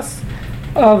loss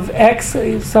of X,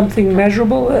 something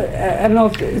measurable. I don't know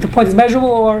if the point is measurable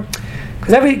or.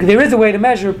 Because there is a way to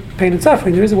measure pain and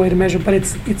suffering. There is a way to measure, but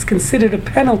it's considered a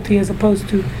penalty as opposed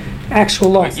to actual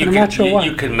loss. I'm not sure why.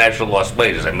 You can measure lost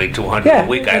wages. I made $200 a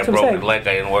week. I had a broken leg.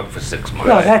 I didn't work for 6 months.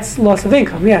 No, that's loss of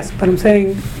income. Yes, but I'm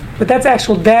saying, but that's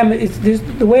actual damage.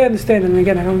 The way I understand it, and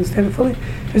again, I don't understand it fully.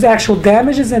 There's actual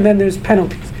damages, and then there's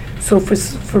penalties. So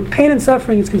for pain and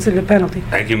suffering, it's considered a penalty.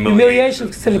 And humiliation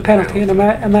is considered a penalty, and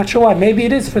I'm not sure why. Maybe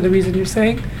it is for the reason you're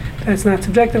saying that it's not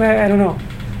subjective. I don't know.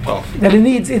 Well, that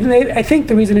I think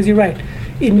the reason is you're right.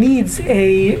 It needs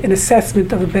an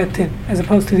assessment of a betin, as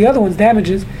opposed to the other ones.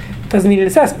 Damages doesn't need an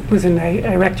assessment. Listen,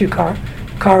 I wrecked your car.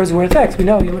 Car is worth X. We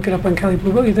know. You look it up on Kelly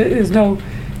Blue Book. There's no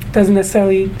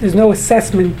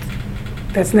assessment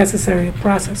that's necessary. A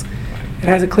process. It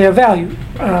has a clear value.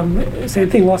 Same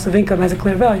thing. Loss of income has a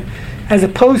clear value, as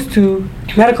opposed to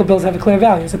medical bills have a clear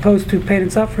value. As opposed to pain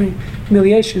and suffering,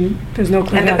 humiliation, there's no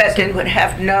clear value. And the betin would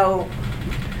have no.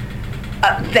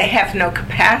 They have no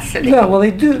capacity. No, well, they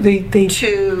do.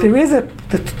 There is a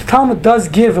the Talmud does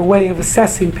give a way of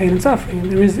assessing pain and suffering.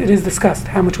 And it is discussed.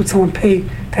 How much would someone pay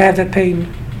to have that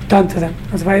pain done to them?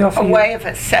 That's very often. A way of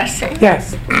assessing?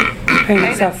 Yes. Pain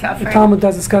and suffering. The Talmud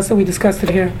does discuss it. We discussed it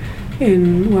here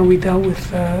when we dealt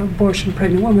with abortion,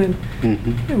 pregnant women.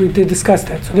 Mm-hmm. We did discuss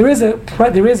that. So there is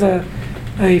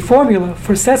a formula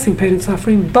for assessing pain and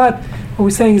suffering, but what we're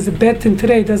saying is the Bet Din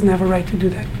today doesn't have a right to do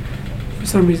that for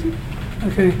some reason.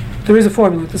 Okay, there is a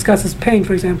formula. It discusses pain,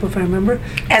 for example, if I remember.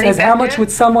 It says how much would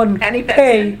someone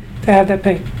pay to have that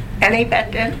pain? Any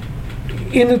Bet Din?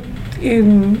 It would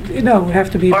have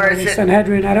to be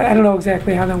Sanhedrin. I don't know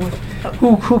exactly how that works.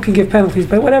 Who can give penalties?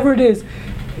 But whatever it is,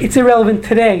 it's irrelevant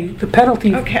today. The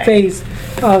penalty phase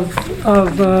of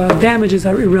damages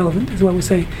are irrelevant, is what we're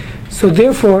saying. So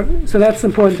therefore, that's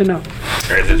important to know.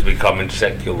 As it's becoming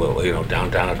secular,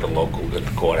 downtown at the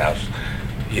courthouse,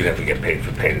 you'd have to get paid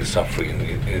for pain and suffering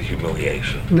and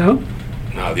humiliation. No,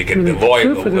 you get the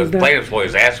lawyer, the plaintiff's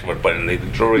lawyers ask for it, but the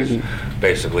juries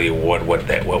basically award what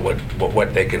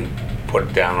they can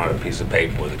put down on a piece of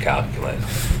paper with a calculator.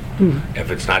 If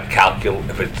it's not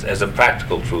if it's as a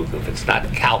practical truth, if it's not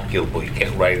calculable, you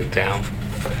can't write it down.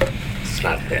 It's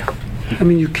not there. I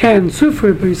mean, you can sue for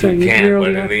it, but you're saying you can.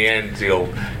 But in the end,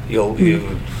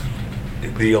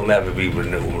 you'll never be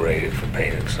remunerated for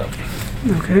pain and suffering.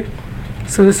 Okay.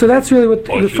 So that's really what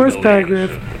the first paragraph.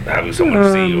 Having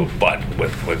someone see your butt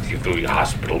with you through your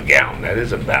hospital gown, that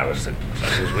is embarrassing.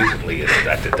 I was recently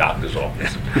at the doctor's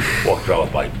office, walked around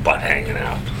with my butt hanging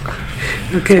out.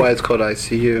 Okay. That's why it's called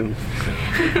ICU.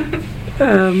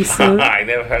 I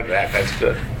never heard that. That's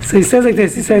good. So he says like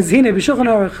this. He says, "Hine b'shulchan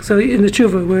aruch." So in the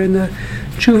tshuva, we're in the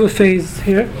tshuva phase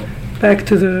here. Back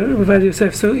to the Ovadia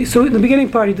Yosef. So in the beginning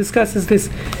part, he discusses this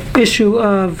issue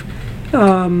of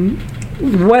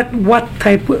what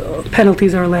type of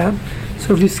penalties are allowed.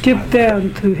 So if you skip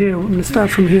down to here, I'm going to start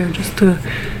from here just to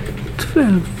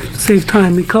save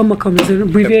time. Mikol makom is an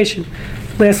abbreviation.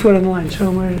 Last word on the line. Show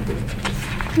them where.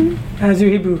 How's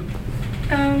your Hebrew?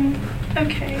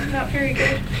 Okay, not very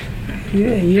good.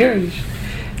 Yeah.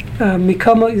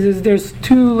 Mikol, there's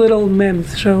two little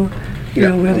mems. Show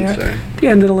where they are. At the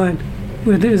end of the line.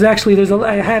 Where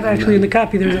I have actually in the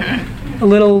copy. There's a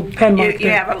little pen mark there. You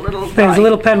have a little. There's a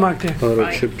little pen mark there. A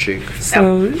little chip cheek.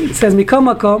 So it says Mikol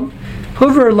makom.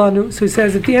 Hover lanu. So he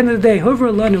says at the end of the day, hover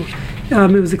lanu.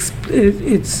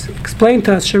 It's explained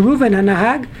to us. Sheruven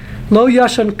hanahag lo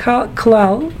yashan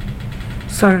klal.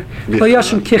 Lo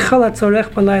yashan kichal atzorech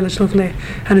balayla shlofnei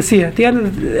hanasiya.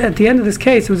 At the end of this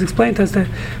case, it was explained to us that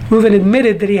Reuven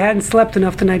admitted that he hadn't slept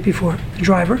enough the night before. The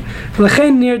driver.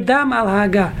 V'lechein nirdam al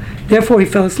haga. Therefore, he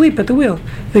fell asleep at the wheel.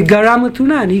 The garam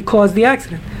l'tunan. He caused the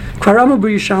accident. Karamu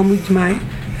b'Yushalmi Jmai.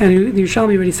 And the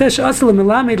Yerushalmi already says,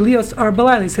 Lios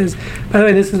Arbalai. He says, by the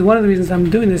way, this is one of the reasons I'm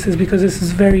doing this is because this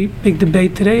is a very big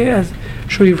debate today, as I'm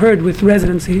sure you've heard, with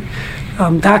residency.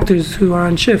 Doctors who are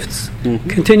on shifts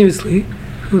continuously,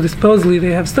 who supposedly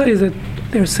they have studies that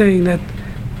they're saying that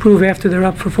prove after they're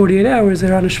up for 48 hours,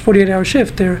 they're on a 48-hour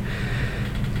shift, their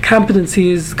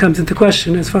competency comes into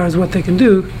question as far as what they can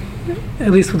do. At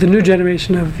least with the new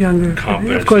generation of younger,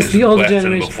 of course, the older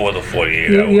generation. Before the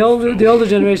 48 hours. The older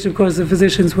generation, of course, the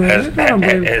physicians were.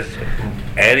 Has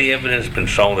any evidence been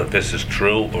shown that this is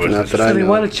true, or is this? So they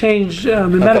want to change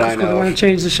in medical school. They want to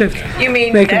change the shift. You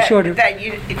mean make it shorter. That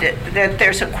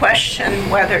there's a question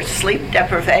whether sleep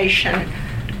deprivation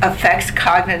affects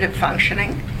cognitive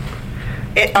functioning?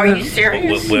 Are you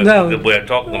serious? We're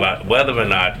talking about whether or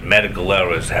not medical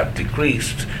errors have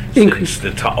increased since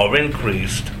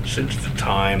the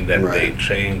time that they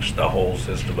changed the whole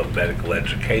system of medical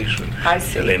education. I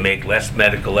see. So they make less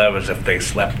medical errors if they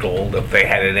slept old, if they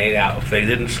had an 8 hour, if they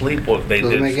didn't sleep, or if they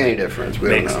didn't. Doesn't make any difference.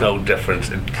 Makes no difference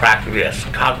in practice. Yes,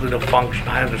 cognitive function.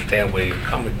 I understand where you're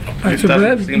coming from. It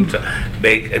doesn't seem to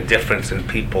make a difference in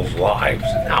people's lives.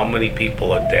 How many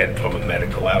people are dead from a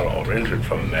medical error or injured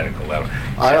from a medical error?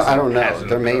 I don't know.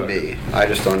 There may be. I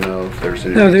just don't know if there's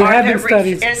any. No, there have been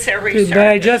studies. Is there research? But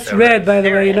I just read, by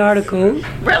the way, an article,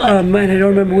 and I don't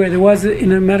remember where. There was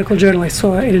in a medical journal I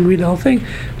saw. I didn't read the whole thing,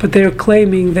 but they're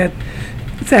claiming that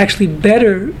it's actually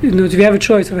better. If you have a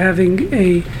choice of having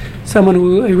a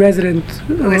resident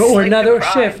or another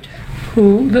shift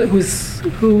who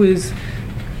is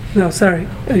a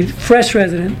fresh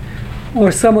resident. Or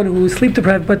someone who is sleep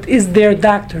deprived, but is their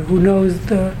doctor who knows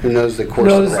the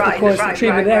course of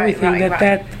treatment and everything.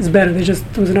 That is better. There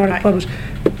was an article published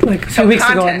like a few weeks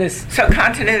ago on this. So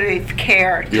continuity of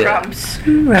care trumps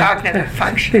cognitive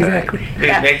function. Exactly.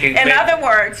 Yeah.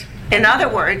 In other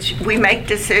words, we make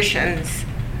decisions,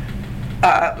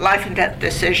 life and death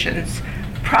decisions,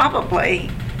 probably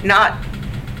not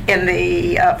in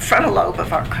the frontal lobe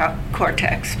of our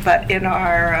cortex, but in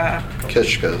our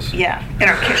Kishkas. in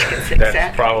our Kishkas, That's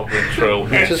exactly. probably true.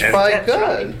 Which is And- probably That's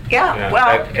good. right. Yeah,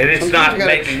 well, and it's sometimes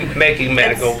not you gotta- making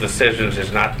medical It's- decisions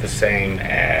is not the same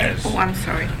as. oh, I'm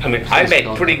sorry. I mean, I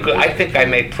think I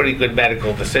make pretty good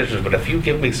medical decisions, but if you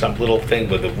give me some little thing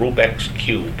with a Rubik's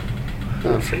Cube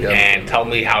Oh, forget it. and tell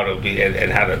me how to be,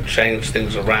 and how to change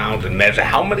things around and measure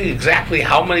how many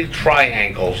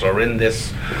triangles are in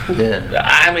this, Yeah.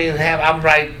 I mean, I'm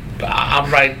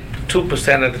right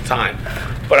 2% of the time.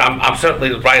 But I'm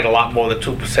certainly right a lot more than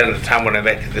 2% of the time when I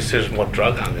make a decision what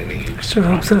drug I'm going to use. Sure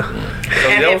hope so. So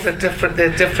And those are different, they're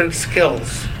different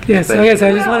skills. Yes, okay, so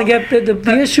I just want to get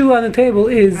the issue on the table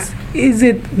is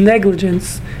it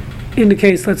negligence in the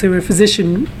case, let's say, where a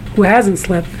physician who hasn't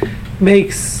slept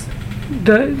makes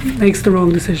the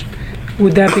wrong decision?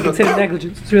 Would that be considered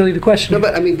negligence? It's really the question. No,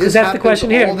 but I mean, 'Cause this that's the happens question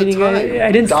here, all the meaning time.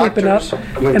 I didn't sleep enough,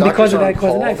 when and because doctors of are that, on caused an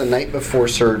call the accident. night before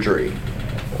surgery,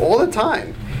 all the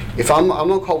time. If I'm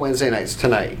on call Wednesday nights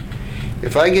tonight,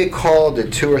 if I get called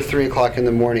at 2 or 3 o'clock in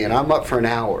the morning and I'm up for an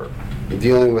hour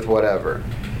dealing with whatever,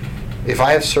 if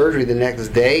I have surgery the next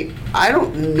day, I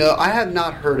don't know. I have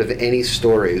not heard of any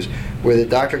stories where the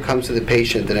doctor comes to the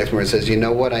patient the next morning and says, "You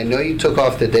know what? I know you took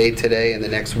off the day today and the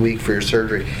next week for your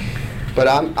surgery, but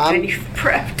I'm And you've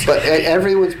prepped. but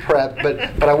everyone's prepped.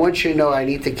 But I want you to know I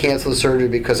need to cancel the surgery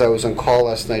because I was on call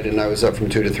last night and I was up from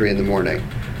 2 to 3 in the morning."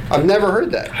 I've never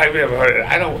heard that. I've never heard it.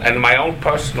 I don't, and in my own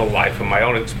personal life and my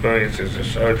own experience as a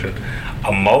surgeon,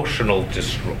 emotional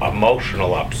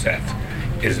upset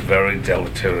is very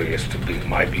deleterious to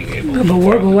my being able to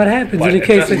But what happens in a But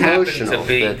case it of just happens to Emotional.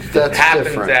 be, That's happens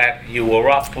different. that you were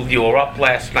up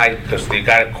last night because you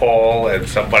got a call and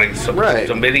Right.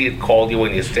 some idiot called you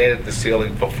and you stayed at the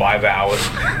ceiling for 5 hours.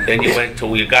 Then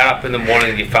you got up in the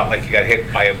morning and you felt like you got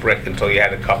hit by a brick until you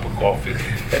had a cup of coffee.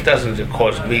 That doesn't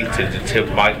cause me to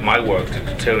my work to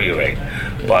deteriorate.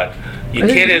 But your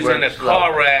kid is in a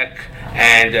car wreck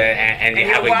and you And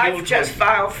have your a wife huge just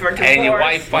filed for divorce. and your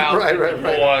wife filed Right, for right,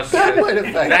 right. divorce. That might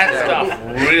affect That that. stuff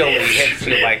really hits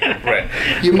you like a brick.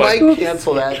 You But- might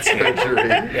cancel that surgery.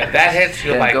 Yeah, that hits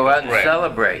you And like go a out and brick.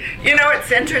 celebrate. You know,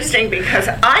 it's interesting because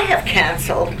I have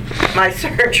canceled my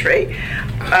surgery.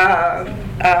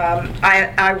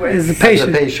 I was As a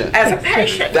patient. As a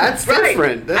patient. That's Right.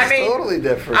 different. That's I mean, totally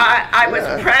different. I was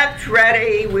Yeah. prepped,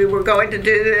 ready. We were going to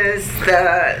do this.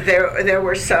 There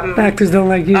were some Doctors don't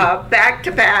like you.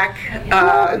 back-to-back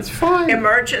it's fine.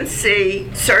 emergency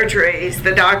surgeries.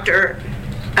 The doctor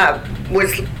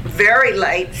was very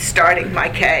late starting my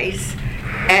case,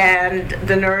 and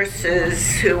the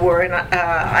nurses who were in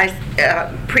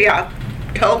pre-op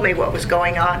told me what was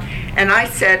going on, and I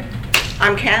said,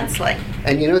 "I'm canceling."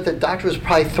 And you know what? The doctor was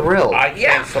probably thrilled. I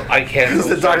cancel Because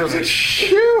the doctor was like,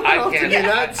 "Shoot, I I'll give you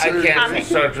that cancel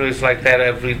surgery." surgeries like that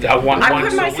every once I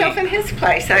put a myself week. in his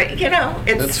place. It's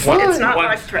That's fine. not Once-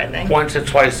 life-threatening. Once or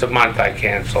twice a month I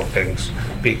cancel things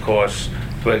because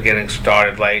we're getting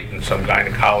started late and some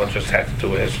gynecologist had to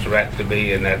do a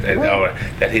hysterectomy and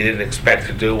that he didn't expect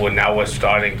to do, and now we're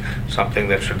starting something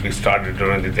that should be started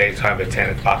during the daytime at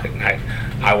 10 o'clock at night.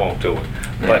 I won't do it.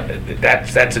 But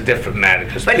that's a different matter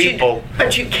because people...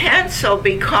 But you cancel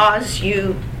because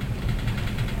you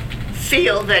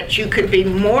feel that you could be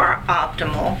more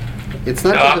optimal. It's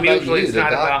not No, just about usually you, it's the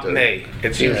not doctor. about me.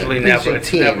 It's Yeah, usually it's never. a It's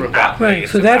team. never about me. Right,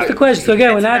 It's so that's about- the question. So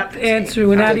again, we're It's not about the team. answering,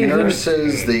 we're not The even,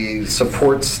 nurses, the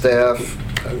support staff.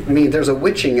 I mean, there's a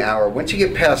witching hour. Once you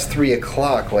get past 3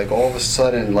 o'clock, like all of a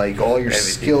sudden, like all your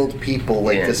skilled people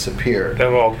like Yeah. disappear.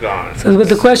 They're all gone. so but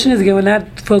the question is, again, we're not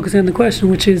focusing on the question,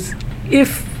 which is,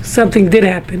 if something did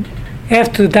happen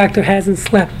after the doctor hasn't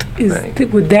slept, Right.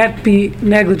 would that be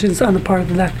negligence on the part of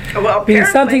the doctor? Well, Meaning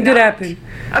apparently something did not. happen.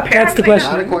 That's the Apparently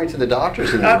question. Not according to the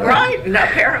doctors in the Right, and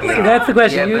apparently So that's the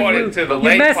question. Yeah, You, according you, to the you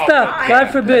lay messed public. up. God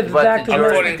forbid the But doctor the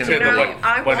According messed to up. the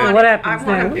I What happens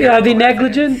now? Are they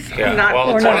negligent? Yeah, Not- well,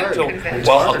 or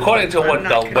not. according to what the...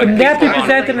 what Couldn't that be people on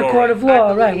presented in the a court of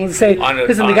law? Right, we'll say,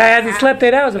 listen, the guy hasn't slept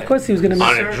 8 hours, of course he was gonna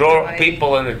On miss. a drawer,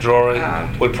 people in the drawing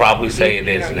would probably say it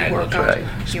is negligence. Right.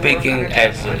 Speaking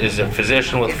as a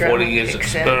physician with 40 years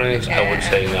experience, I would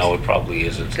say no, it probably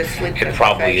isn't. It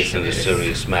probably isn't a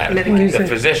serious matter.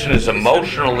 The physician is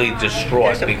emotionally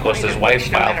distraught because his wife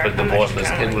filed for divorce and his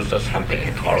kid was just in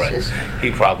a car wreck.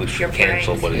 He probably should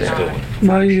cancel what he's doing.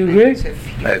 Well, you agree?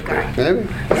 I agree. Maybe.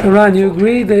 So Ron, you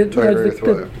agree that Sorry, very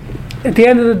thorough. at the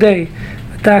end of the day,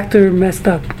 the doctor messed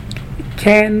up.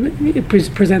 Can it be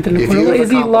presented in a If court of you law? have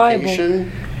Is a he liable?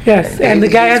 complication Yes, and the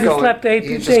guy he's hasn't going- slept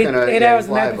he's just gonna- 8 yeah, hours he's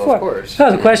the night liable, before. of course.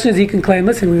 No, the question is, he can claim,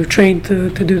 listen, we were trained to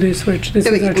do this, which this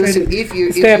Yeah, is but our listen, training.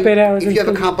 if Stay up 8 hours. you have a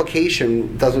and-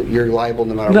 complication, you're liable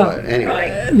no matter No. what.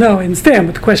 Anyway, No, I understand,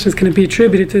 but the question is, can it be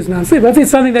attributed to his non-sleep? Let's say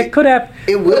it's something that could happen.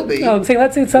 it will be. No, I'm saying,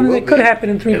 let's say it's something It will that could be. happen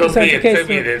in 3% It'll of be cases.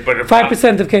 attributed, but it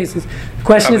 5% of cases. The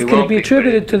question is, Probably can it won't be be,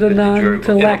 attributed to the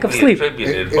but lack of sleep?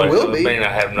 It will be. May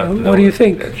not have nothing to What do you with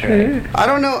think? that change. I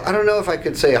don't know if I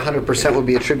could say 100% would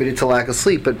be attributed to lack of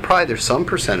sleep, but probably there's some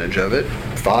percentage of it.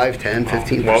 5, 10,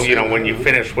 15%. Well, when you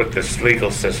finish with this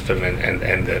legal system and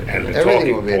the Everything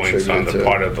talking will be points on attributed the to it.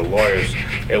 part of the lawyers,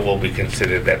 it will be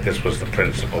considered that this was the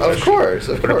principal Of issue. course,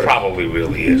 of But course. it probably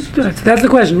really is. That's the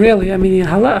question, really. I mean,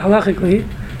 halachically,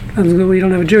 we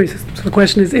don't have a jury system. So the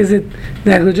question is it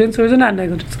negligence or is it not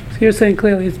negligence? So you're saying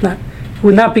clearly it's not. It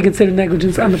would not be considered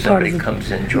negligence on the If part somebody of the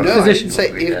comes in, No, draws I physician.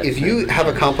 didn't say if you have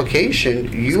a complication,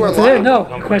 you are So there, liable.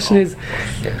 no, the question is,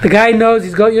 the guy knows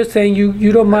you're saying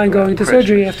you don't mind going to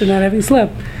surgery after not having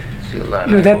slept.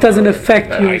 No, that doesn't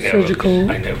affect I your never-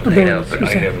 surgical I never, abilities. but you're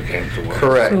I saying. never came to work.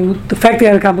 Correct. So the fact that you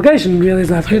had a complication really has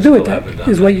nothing to do with that,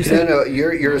 is what you No, said. no,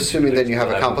 you're assuming that you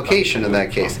have a complication in that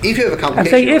case. If you have a I'm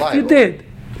complication, saying you're if you liable. did,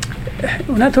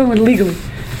 we're not talking about legally.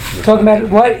 We're talking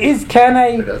about can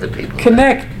I But other people.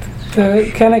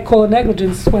 can I call it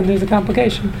negligence when there's a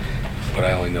complication? But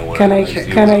I only know what Can I- I do.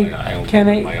 can I- only can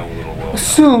I live my own little world.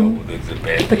 assume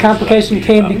The complication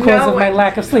came because of my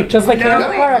lack of sleep, just like you No, had a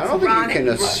car I don't accident. think you can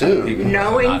assume.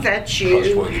 Knowing that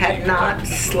you had not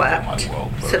slept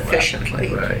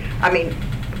sufficiently. Right. I mean,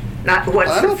 not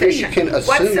what's I don't think you sufficient. can What's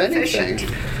assume sufficient? anything.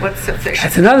 What's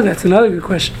sufficient? That's another good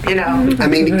question. You know, I mean, That's a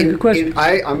very good question.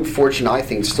 I'm fortunate, I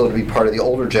think, still to be part of the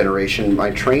older generation,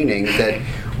 my training, that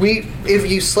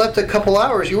if you slept a couple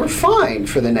hours, you were fine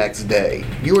for the next day.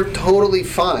 You were totally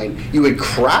fine. You would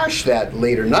crash that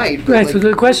later night. But Right, so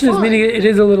the question is, meaning it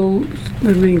is a little,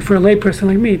 I mean, for a layperson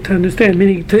like me to understand,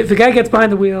 meaning if the guy gets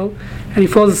behind the wheel and he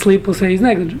falls asleep, we'll say he's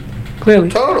negligent, clearly.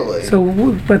 Totally.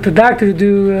 So, but the doctor to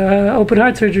do open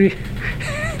heart surgery,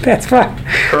 that's fine.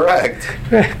 Correct.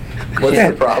 Right. What's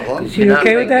Yeah. the problem? You You're not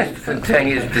okay with making that?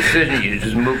 spontaneous decision. You're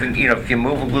just moving. If you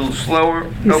move a little slower.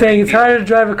 You're no saying big it's deal. harder to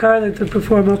drive a car than to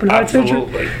perform open heart surgery?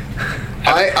 Absolutely.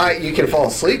 You can fall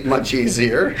asleep much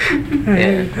easier.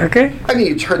 Yeah. Okay. I mean,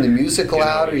 you turn the music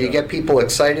loud, or you get people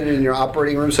excited in your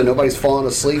operating room so nobody's falling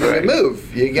asleep when you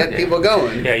move. You get people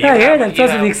going. Yeah, Yeah, that's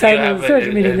also the excitement of the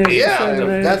surgery, meaning there's Yeah,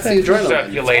 that's the adrenaline.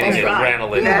 circulating That's right.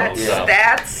 adrenaline.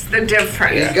 That's the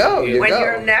difference. There you go. You When go.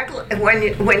 you're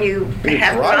when you You're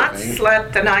have not driving.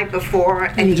 slept the night before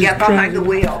and you just get behind the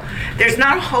driving. wheel, there's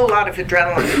not a whole lot of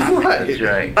adrenaline pumping. That's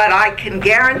right. But I can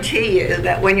guarantee you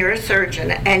that when you're a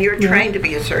surgeon and you're trained to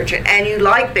be a surgeon and you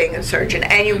like being a surgeon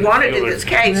and you want to do this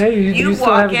case, Yeah, you still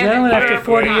walk have in adrenaline and after you're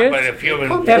 40 fine. years? But if you're in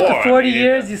war, After 40 I mean,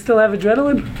 years, you still have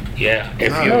adrenaline? Yeah,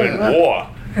 if Oh, you're in wow. war,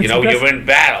 That's you're impressive. in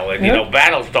battle, and Yeah.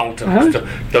 battles don't,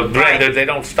 Right. they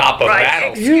don't stop a Right.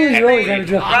 battle. You always have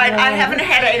adrenaline. Right, I haven't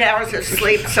had 8 hours of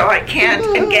sleep, so I can't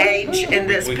engage in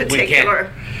this We can't. particular.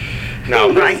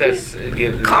 No, Right.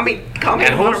 Call me.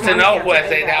 And who's to tomorrow know morning who has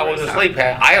after 8 hours of so- sleep?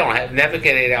 I never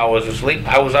get 8 hours of sleep.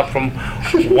 I was up from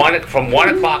 1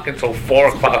 o'clock until 4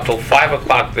 o'clock, till 5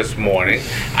 o'clock this morning.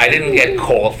 I didn't get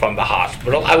called from the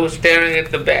hospital. I was staring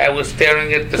at the bed. I was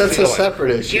staring at the That's a ceiling.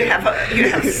 seperate issue. You have a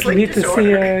You sleep need to see,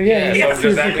 disorder. Yeah, you need to so see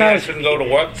does a that mean I psychiatrist. shouldn't go to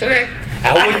work today?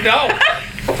 I wouldn't know.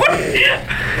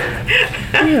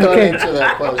 Don't Okay. answer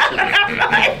that question.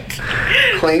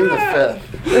 Claim the fifth.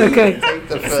 Okay. Take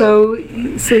the fifth. So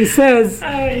he says,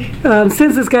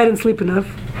 since this guy didn't sleep enough,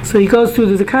 so he goes through,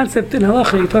 there's a concept in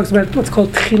halacha, he talks about what's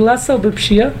called tchilasa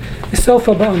b'pshia,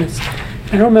 sofa ba'onis.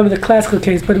 I don't remember the classical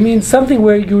case, but it means something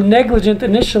where you're negligent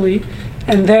initially,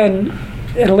 and then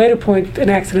at a later point an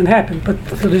accident happened. But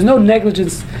so there's no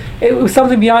negligence. It was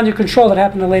something beyond your control that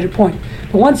happened at a later point.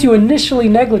 But once you were initially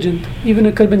negligent, even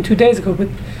it could have been 2 days ago, but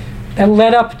that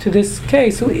led up to this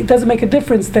case. So it doesn't make a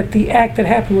difference that the act that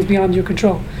happened was beyond your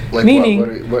control. Like Meaning,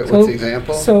 what, what's the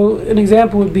example? So an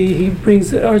example would be he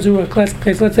brings a classical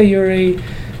case. Let's say you're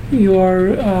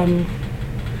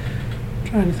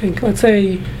trying to think. Let's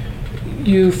say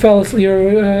you fell asleep.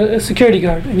 You're a security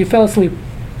guard and you fell asleep.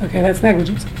 Okay, that's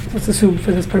negligence. Let's assume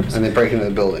for this purpose. And they break into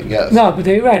the building, yes. No, but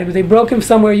they broke him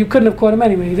somewhere. You couldn't have caught him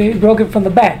anyway. They broke him from the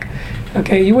back.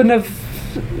 Okay, you wouldn't have.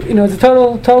 It's a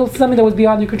total something that was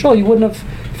beyond your control. You wouldn't have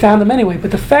found him anyway.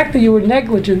 But the fact that you were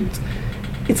negligent,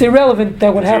 it's irrelevant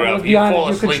that what happened was beyond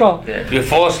your control. You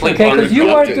fall asleep Okay, on the because you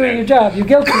job weren't today. doing your job. You're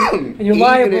guilty, and you're Even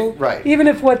liable. if- right. Even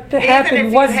if what Even happened if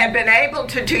you was had been able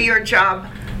to do your job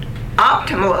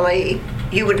optimally,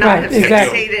 you would not have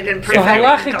succeeded in So preventing the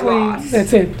halachically, loss.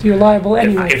 that's it. You're liable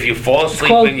anyway. If you fall asleep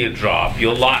called- in your job, if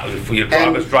your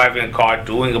job is driving a car,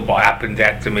 doing a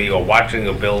appendectomy, or watching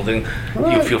a building,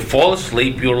 if you fall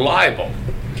asleep, you're liable.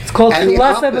 It's called And the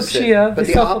Tulasa opposite, B'Pshia. but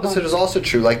the opposite is also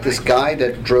true. Like this guy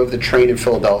that drove the train in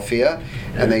Philadelphia,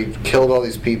 and they killed all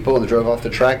these people and drove off the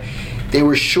track. They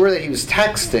were sure that he was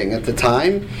texting at the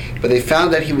time, but they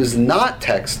found that he was not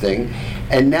texting,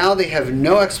 and now they have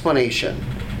no explanation.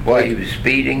 Why he was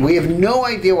speeding? We have no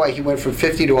idea why he went from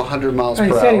 50 to 100 miles I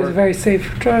per said he hour. was a very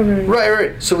safe driver.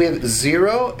 Right. So we have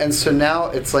 0, and so now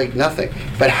it's like nothing.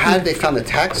 But had they found the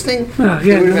texting, Oh, he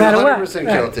yeah, would no have matter been what. 100%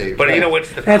 Right. guilty. But you know,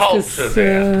 it's the That's culture just,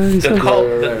 there. The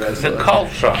Right.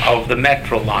 culture of the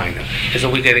Metroliner is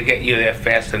that we're going to get you there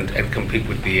fast and compete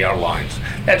with the airlines.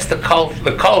 That's the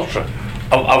culture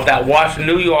of that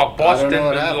New York, Boston, know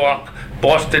what New happened. York,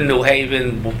 Boston, New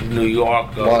Haven, New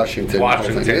York, Washington,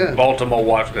 yeah. Baltimore,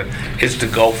 Washington, is to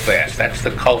go fast. That's the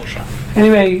culture.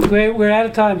 Anyway, we're out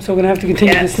of time, so we're going to have to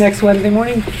continue this next Wednesday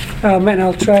morning. And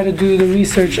I'll try to do the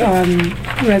research on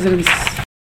residents.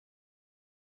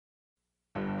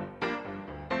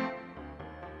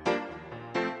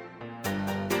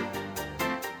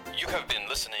 You have been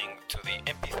listening to the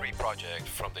MP3 project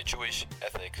from the Jewish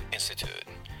Ethic Institute.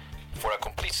 For a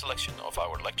complete selection of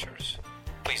our lectures,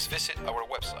 please visit our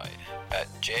website at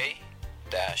j-ethics.org.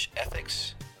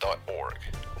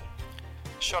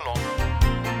 Shalom.